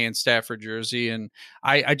was a Lions Stafford jersey, and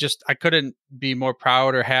I couldn't be more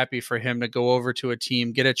proud or happy for him to go over to a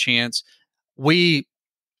team, get a chance. We,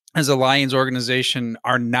 as a Lions organization,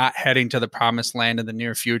 are not heading to the promised land in the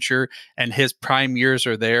near future, and his prime years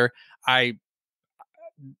are there.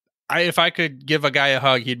 If I could give a guy a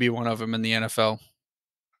hug, he'd be one of them in the NFL.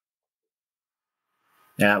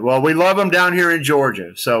 Yeah, well, we love him down here in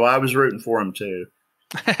Georgia, so I was rooting for him too.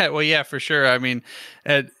 Well, yeah, for sure. I mean,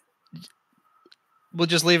 we'll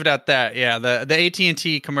just leave it at that. Yeah, the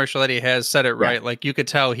AT&T commercial that he has said it right. Yeah. Like, you could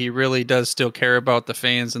tell he really does still care about the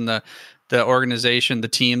fans and the organization, the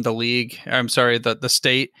team, the league. I'm sorry, the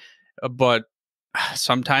state. But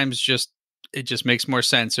sometimes it just makes more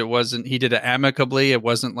sense. He did it amicably. It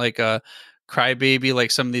wasn't like a crybaby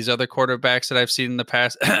like some of these other quarterbacks that I've seen in the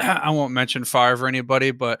past. I won't mention Favre or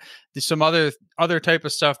anybody, but there's some other type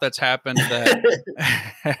of stuff that's happened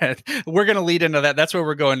that we're going to lead into that. That's where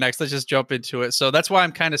we're going next. Let's just jump into it. So that's why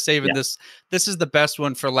I'm kind of saving this. This is the best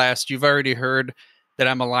one for last. You've already heard that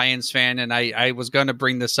I'm a Lions fan, and I was going to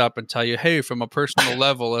bring this up and tell you, hey, from a personal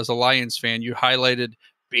level, as a Lions fan, you highlighted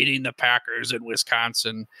beating the Packers in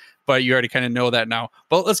Wisconsin, but you already kind of know that now.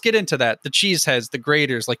 But let's get into that. The Cheeseheads, the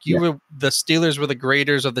graders, like the Steelers were the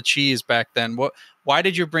graders of the cheese back then. Why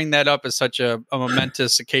did you bring that up as such a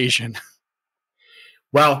momentous occasion?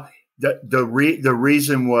 Well, the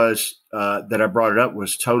reason was that I brought it up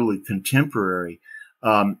was totally contemporary,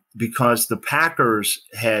 because the Packers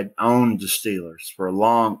had owned the Steelers for a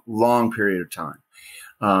long period of time.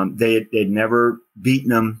 They'd never beaten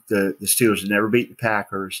them. The Steelers had never beaten the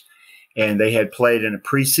Packers, and they had played in a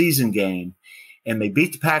preseason game, and they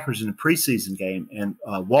beat the Packers in a preseason game. And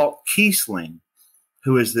Walt Kiesling,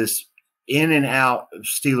 who is this in and out of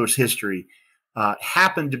Steelers history,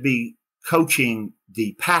 happened to be coaching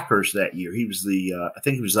the Packers that year. He was I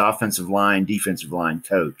think he was the offensive line, defensive line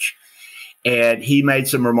coach. And he made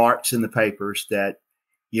some remarks in the papers that,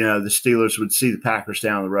 the Steelers would see the Packers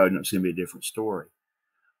down the road and it was going to be a different story.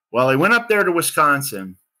 Well, they went up there to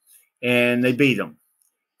Wisconsin and they beat them.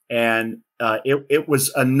 And it was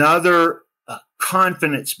another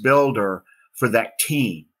confidence builder for that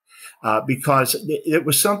team because it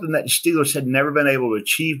was something that the Steelers had never been able to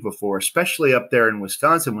achieve before, especially up there in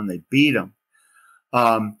Wisconsin when they beat them.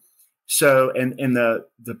 So, and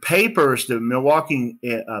the papers, the Milwaukee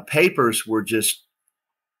papers were just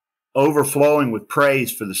overflowing with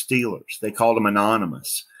praise for the Steelers. They called them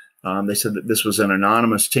anonymous. They said that this was an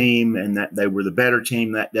anonymous team and that they were the better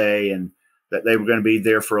team that day and that they were going to be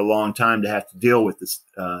there for a long time to have to deal with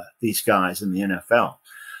these guys in the NFL.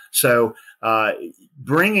 So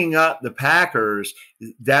bringing up the Packers,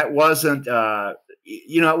 that wasn't,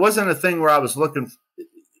 it wasn't a thing where I was looking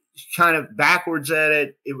kind of backwards at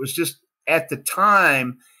it. It was just at the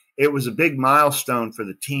time, it was a big milestone for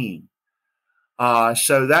the team.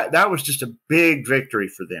 So that was just a big victory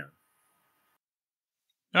for them.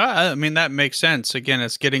 I mean, that makes sense. Again,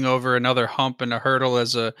 it's getting over another hump and a hurdle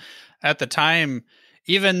at the time,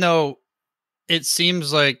 even though it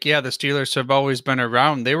seems like, the Steelers have always been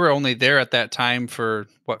around. They were only there at that time for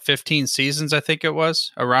 15 seasons, I think it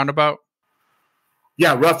was, a roundabout.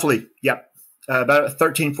 Yeah, roughly. Yep. About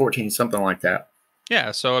 13, 14, something like that.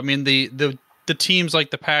 Yeah. So, I mean, the teams like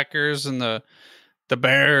the Packers and the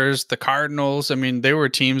Bears, the Cardinals, I mean, they were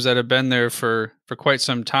teams that have been there for quite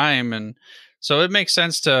some time. And so it makes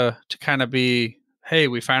sense to kind of be, hey,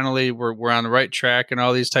 we're on the right track and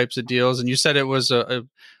all these types of deals. And you said it was a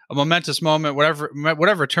momentous moment,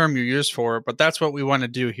 whatever term you use for it, but that's what we want to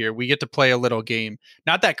do here. We get to play a little game,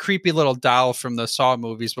 not that creepy little doll from the Saw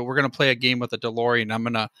movies, but we're going to play a game with a DeLorean. I'm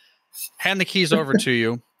going to hand the keys over to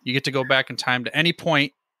you. You get to go back in time to any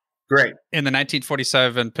point. Great. In the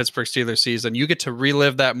 1947 Pittsburgh Steelers season. You get to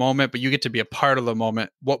relive that moment, but you get to be a part of the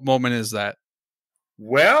moment. What moment is that?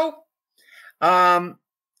 Well,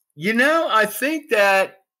 I think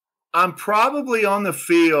that I'm probably on the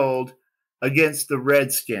field against the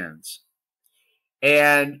Redskins.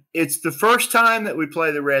 And it's the first time that we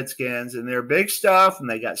play the Redskins, and they're big stuff, and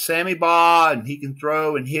they got Sammy Baugh, and he can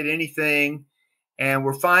throw and hit anything. And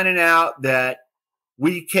we're finding out that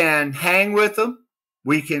we can hang with them.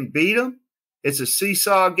 We can beat them. It's a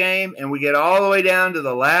seesaw game, and we get all the way down to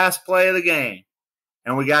the last play of the game,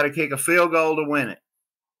 and we got to kick a field goal to win it.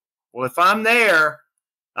 Well, if I'm there,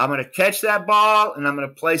 I'm going to catch that ball, and I'm going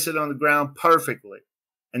to place it on the ground perfectly.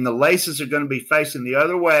 And the laces are going to be facing the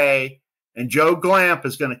other way, and Joe Glamp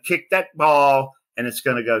is going to kick that ball, and it's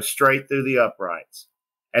going to go straight through the uprights.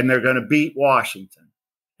 And they're going to beat Washington.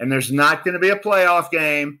 And there's not going to be a playoff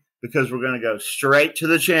game because we're going to go straight to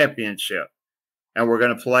the championship, and we're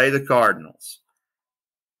going to play the Cardinals.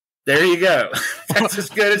 There you go. That's as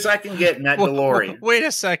good as I can get in that DeLorean. Wait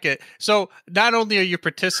a second. So not only are you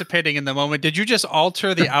participating in the moment, did you just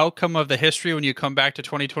alter the outcome of the history when you come back to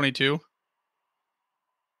 2022?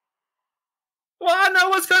 Well, I know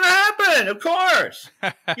what's going to happen, of course.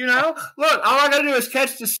 Look, all I got to do is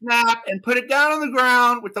catch the snap and put it down on the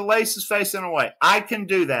ground with the laces facing away. I can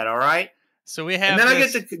do that, all right? So we have and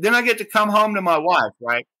then I get to come home to my wife,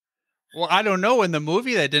 right? Well, I don't know. In the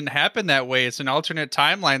movie, that didn't happen that way. It's an alternate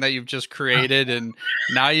timeline that you've just created, and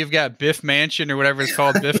now you've got Biff Mansion or whatever it's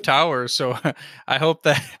called, Biff Tower. So I hope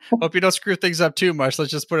you don't screw things up too much.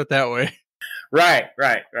 Let's just put it that way. Right.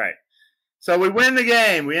 So we win the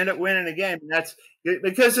game. We end up winning the game, and that's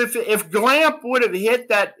because if Glamp would have hit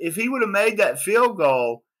that, if he would have made that field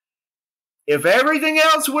goal, if everything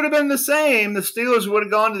else would have been the same, the Steelers would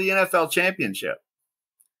have gone to the NFL championship.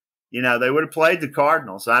 They would have played the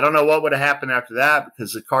Cardinals. I don't know what would have happened after that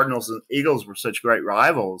because the Cardinals and Eagles were such great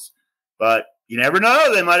rivals. But you never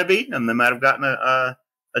know. They might have beaten them. They might have gotten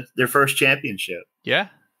their first championship. Yeah,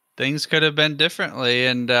 things could have been differently.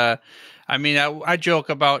 And, I joke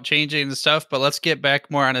about changing the stuff, but let's get back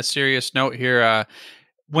more on a serious note here.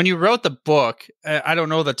 When you wrote the book, I don't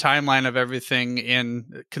know the timeline of everything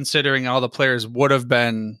in considering all the players would have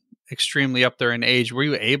been extremely up there in age. Were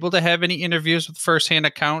you able to have any interviews with firsthand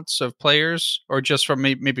accounts of players or just from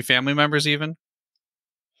maybe family members even?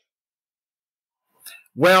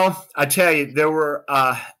 Well, I tell you, there were,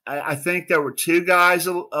 I think there were two guys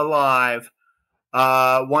alive.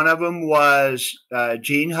 One of them was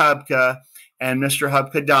Gene Hubka, and Mr.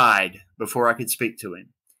 Hubka died before I could speak to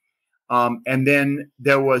him. And then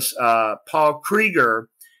there was Paul Krieger,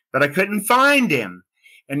 but I couldn't find him.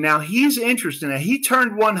 And now he's interesting. Now, he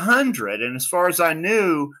turned 100, and as far as I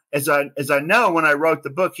knew, as I know, when I wrote the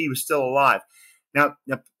book, he was still alive. Now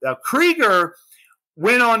Krieger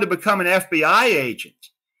went on to become an FBI agent,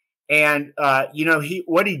 and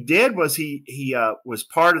what he did was he was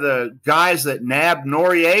part of the guys that nabbed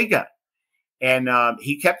Noriega, and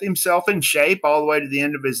he kept himself in shape all the way to the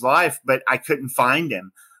end of his life. But I couldn't find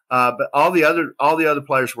him. But all the other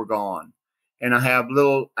players were gone, and I have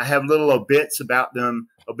little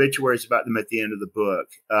obituaries about them at the end of the book.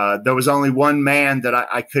 There was only one man that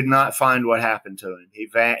I could not find what happened to him.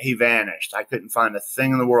 He vanished. I couldn't find a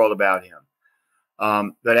thing in the world about him.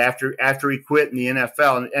 But after he quit in the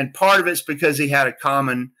NFL, and part of it's because he had a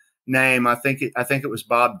common name. I think it was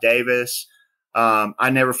Bob Davis. I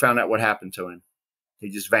never found out what happened to him. He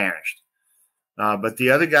just vanished. But the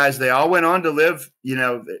other guys, they all went on to live,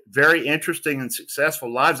 very interesting and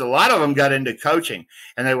successful lives. A lot of them got into coaching,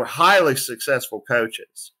 and they were highly successful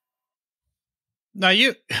coaches. Now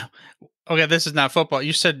okay, this is not football.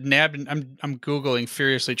 You said nabbed. I'm Googling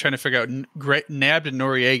furiously, trying to figure out nabbed and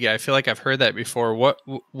Noriega. I feel like I've heard that before.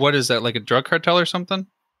 What is that, like a drug cartel or something?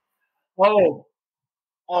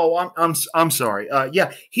 I'm sorry.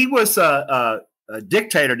 Yeah, he was a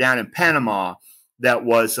dictator down in Panama that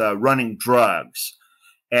was running drugs.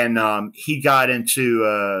 And he got into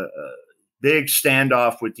a big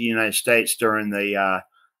standoff with the United States during the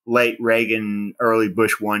late Reagan, early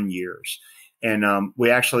Bush 1 years. And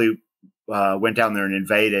we actually went down there and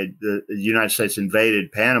the United States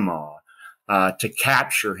invaded Panama to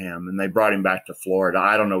capture him. And they brought him back to Florida.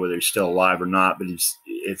 I don't know whether he's still alive or not, but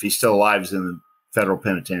if he's still alive, he's in the federal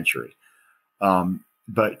penitentiary.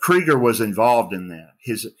 But Krieger was involved in that.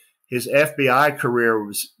 His FBI career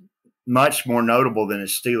was much more notable than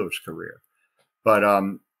his Steelers career. But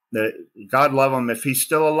God love him, if he's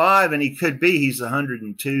still alive, and he could be, he's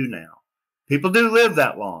 102 now. People do live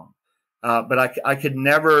that long. But I could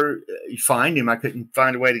never find him. I couldn't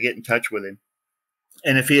find a way to get in touch with him.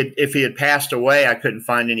 And if he had passed away, I couldn't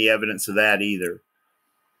find any evidence of that either.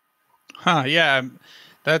 Huh, yeah.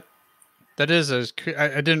 That That is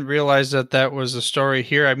I didn't realize that was a story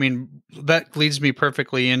here. I mean, that leads me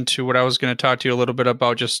perfectly into what I was going to talk to you a little bit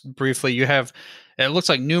about just briefly. You have, it looks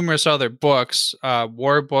like numerous other books,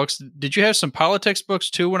 war books. Did you have some politics books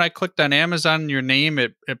too? When I clicked on Amazon, your name,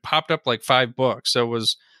 it popped up like 5 books. So it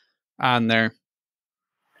was on there.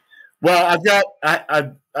 Well,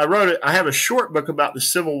 I wrote it. I have a short book about the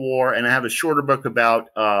Civil War, and I have a shorter book about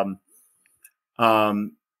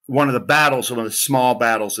one of the small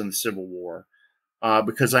battles in the Civil War,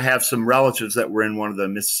 because I have some relatives that were in one of the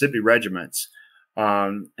Mississippi regiments.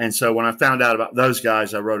 And so when I found out about those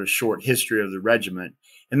guys, I wrote a short history of the regiment.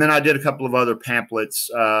 And then I did a couple of other pamphlets.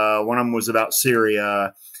 One of them was about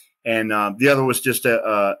Syria, and the other was just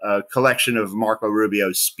a collection of Marco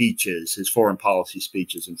Rubio's speeches, his foreign policy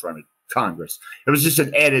speeches in front of Congress. It was just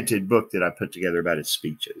an edited book that I put together about his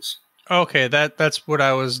speeches. Okay, that's what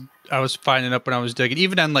I was finding up when I was digging.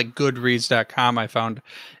 Even on like Goodreads.com, I found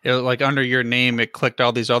it, like under your name, it clicked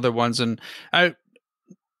all these other ones, and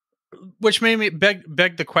which made me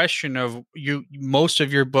beg the question of most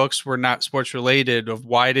of your books were not sports related. Of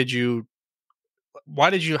why did you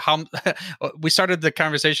how we started the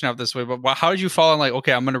conversation out this way, but how did you fall on like,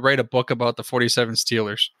 okay, I'm going to write a book about the 47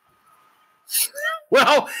 Steelers?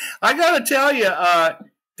 Well, I got to tell you,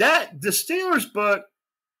 that the Steelers book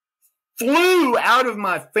flew out of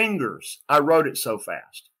my fingers. I wrote it so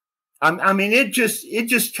fast. I mean, it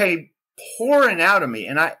just came pouring out of me.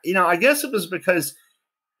 And I guess it was because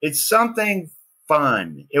it's something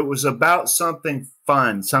fun. It was about something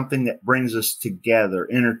fun, something that brings us together,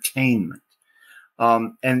 entertainment.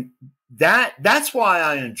 And that's why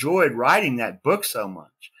I enjoyed writing that book so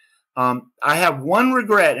much. I have one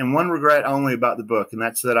regret, and one regret only about the book, and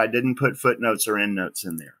that's that I didn't put footnotes or endnotes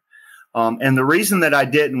in there. And the reason that I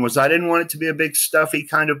didn't was I didn't want it to be a big stuffy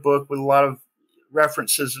kind of book with a lot of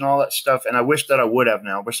references and all that stuff. And I wish that I would have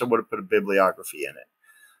now. I wish I would have put a bibliography in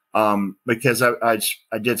it, because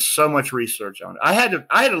I did so much research on it. I had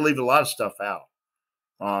to leave a lot of stuff out.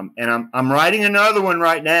 And I'm writing another one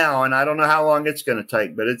right now, and I don't know how long it's going to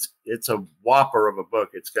take, but it's a whopper of a book.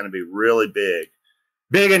 It's going to be really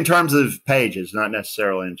big in terms of pages, not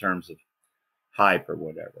necessarily in terms of hype or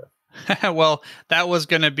whatever. Well, that was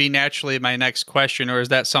going to be naturally my next question, or is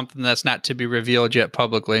that something that's not to be revealed yet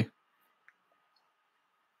publicly?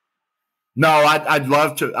 No, I'd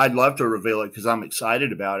love to reveal it because I'm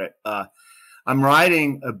excited about it. I'm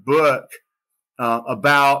writing a book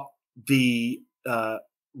about the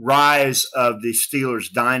rise of the Steelers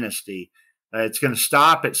dynasty. It's going to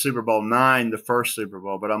stop at Super Bowl IX, the first Super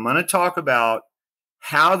Bowl, but I'm going to talk about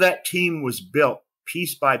how that team was built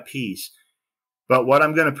piece by piece. But what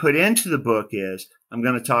I'm going to put into the book is I'm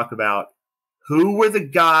going to talk about who were the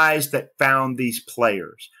guys that found these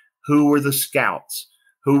players, who were the scouts,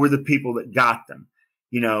 who were the people that got them,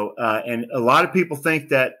 and a lot of people think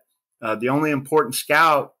that the only important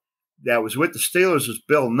scout that was with the Steelers was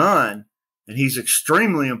Bill Nunn, and he's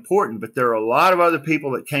extremely important, but there are a lot of other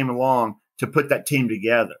people that came along to put that team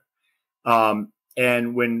together.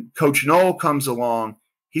 And when Coach Knoll comes along,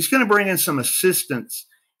 he's going to bring in some assistants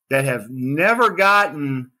that have never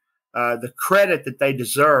gotten the credit that they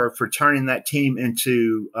deserve for turning that team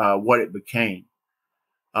into what it became.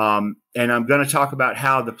 And I'm going to talk about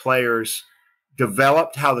how the players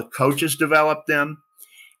developed, how the coaches developed them.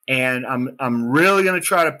 And I'm really going to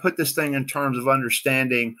try to put this thing in terms of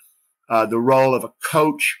understanding the role of a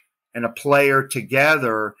coach and a player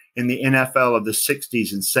together in the NFL of the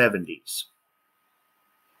 60s and 70s.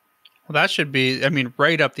 Well, that should be,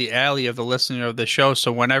 right up the alley of the listener of the show.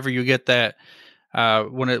 So whenever you get that,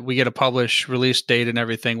 we get a published release date and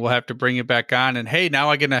everything, we'll have to bring it back on. And hey, now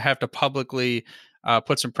I'm going to have to publicly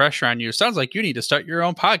put some pressure on you. Sounds like you need to start your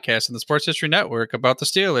own podcast in the Sports History Network about the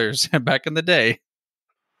Steelers back in the day.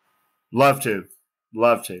 Love to.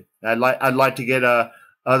 I'd like to get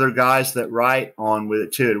other guys that write on with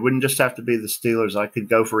it too. It wouldn't just have to be the Steelers. I could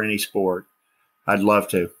go for any sport. I'd love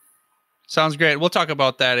to. Sounds great. We'll talk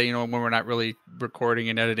about that, when we're not really recording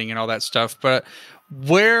and editing and all that stuff. But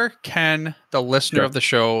where can the listener of the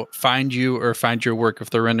show find you or find your work if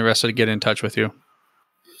they're interested to get in touch with you?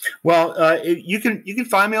 Well, you can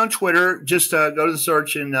find me on Twitter. Just go to the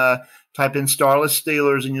search and type in Starless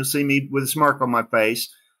Steelers, and you'll see me with a smirk on my face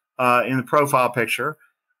in the profile picture.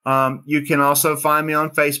 You can also find me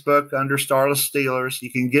on Facebook under Starless Steelers. You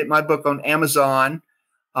can get my book on Amazon.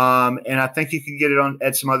 And I think you can get it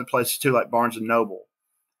at some other places too, like Barnes and Noble.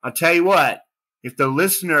 I'll tell you what, if the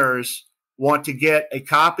listeners want to get a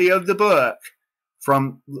copy of the book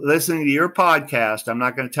from listening to your podcast, I'm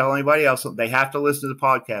not going to tell anybody else. They have to listen to the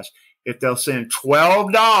podcast. If they'll send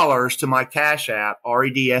 $12 to my Cash App,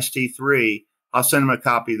 REDST3, I'll send them a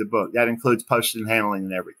copy of the book. That includes postage and handling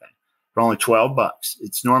and everything for only $12.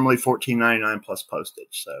 It's normally $14.99 plus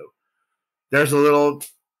postage. So there's a little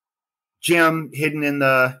gem hidden in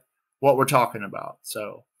what we're talking about.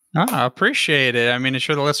 So I appreciate it. I mean, I'm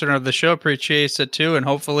sure the listener of the show appreciates it too. And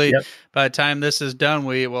hopefully by the time this is done,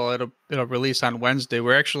 it'll release on Wednesday.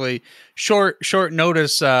 We're actually short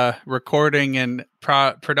notice recording and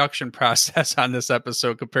production process on this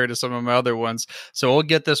episode compared to some of my other ones. So we'll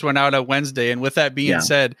get this one out on Wednesday. And with that being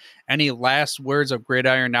said, any last words of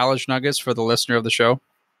Gridiron Knowledge Nuggets for the listener of the show?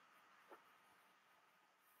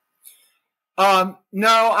 No,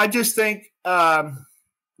 I just think,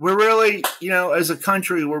 we're really, as a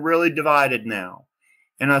country, we're really divided now.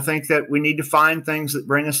 And I think that we need to find things that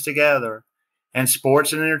bring us together. And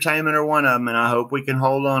sports and entertainment are one of them. And I hope we can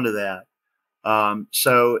hold on to that.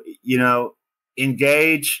 So,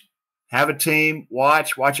 engage, have a team,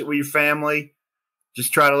 watch it with your family.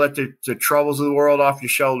 Just try to let the troubles of the world off your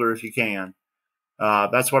shoulder if you can.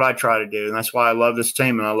 That's what I try to do. And that's why I love this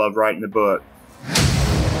team and I love writing the book.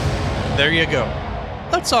 There you go.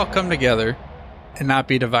 Let's all come together and not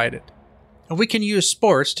be divided. And we can use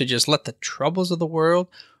sports to just let the troubles of the world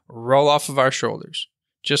roll off of our shoulders,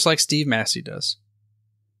 just like Steve Massey does.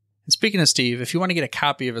 And speaking of Steve, if you want to get a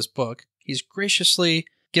copy of his book, he's graciously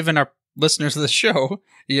given our listeners of the show,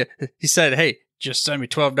 he said, hey, just send me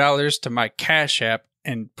 $12 to my Cash App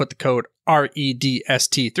and put the code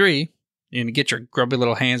REDST3 and get your grubby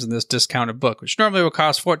little hands in this discounted book, which normally would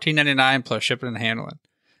cost $14.99 plus shipping and handling.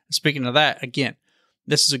 And speaking of that, again,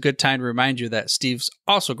 this is a good time to remind you that Steve's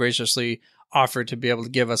also graciously offered to be able to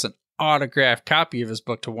give us an autographed copy of his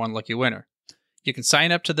book to one lucky winner. You can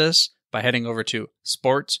sign up to this by heading over to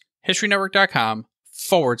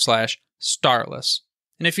sportshistorynetwork.com/Starless.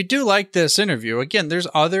 And if you do like this interview, again, there's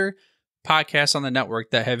other podcasts on the network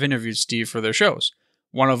that have interviewed Steve for their shows.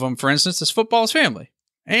 One of them, for instance, is Football's Family.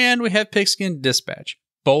 And we have Pigskin Dispatch,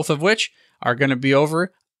 both of which are going to be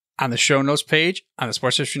over on the show notes page on the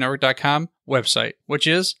sportshistorynetwork.com website, which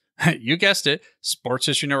is, you guessed it,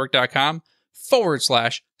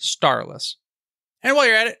 sportshistorynetwork.com/Starless. And while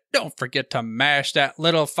you're at it, don't forget to mash that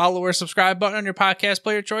little follow or subscribe button on your podcast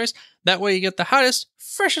player choice. That way you get the hottest,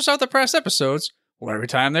 freshest off the press episodes every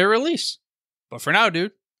time they release. But for now,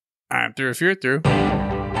 dude, I'm through if you're through.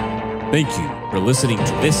 Thank you for listening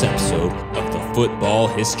to this episode of the Football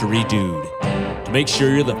History Dude. To make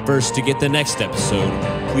sure you're the first to get the next episode,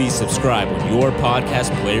 please subscribe on your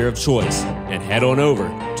podcast player of choice and head on over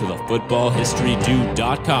to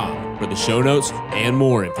thefootballhistorydude.com for the show notes and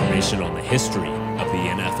more information on the history of the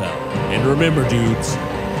NFL. And remember, dudes,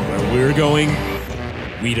 where we're going,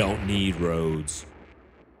 we don't need roads.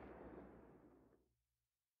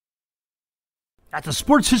 At the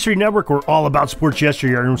Sports History Network, we're all about sports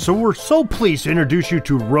yesteryear, and so we're so pleased to introduce you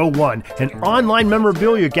to Row One, an online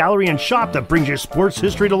memorabilia gallery and shop that brings your sports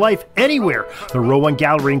history to life anywhere. The Row One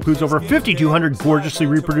gallery includes over 5,200 gorgeously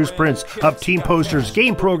reproduced prints of team posters,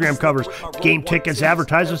 game program covers, game tickets,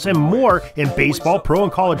 advertisements, and more in baseball, pro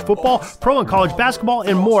and college football, pro and college basketball,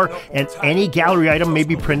 and more. And any gallery item may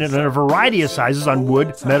be printed in a variety of sizes on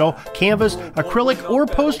wood, metal, canvas, acrylic, or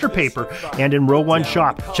poster paper. And in Row One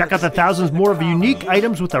shop, check out the thousands more of unique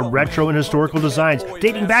items with the retro and historical designs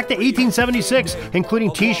dating back to 1876,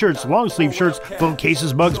 including t-shirts, long sleeve shirts, phone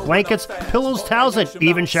cases, mugs, blankets, pillows, towels, and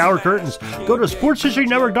even shower curtains. Go to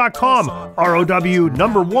sportshistorynetwork.com,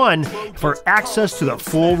 ROW1, for access to the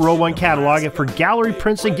full Row One catalog and for gallery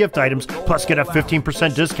prints and gift items, plus get a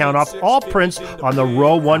 15% discount off all prints on the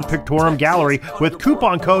Row One Pictorium Gallery with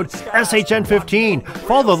coupon code SHN15.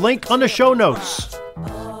 Follow the link on the show notes.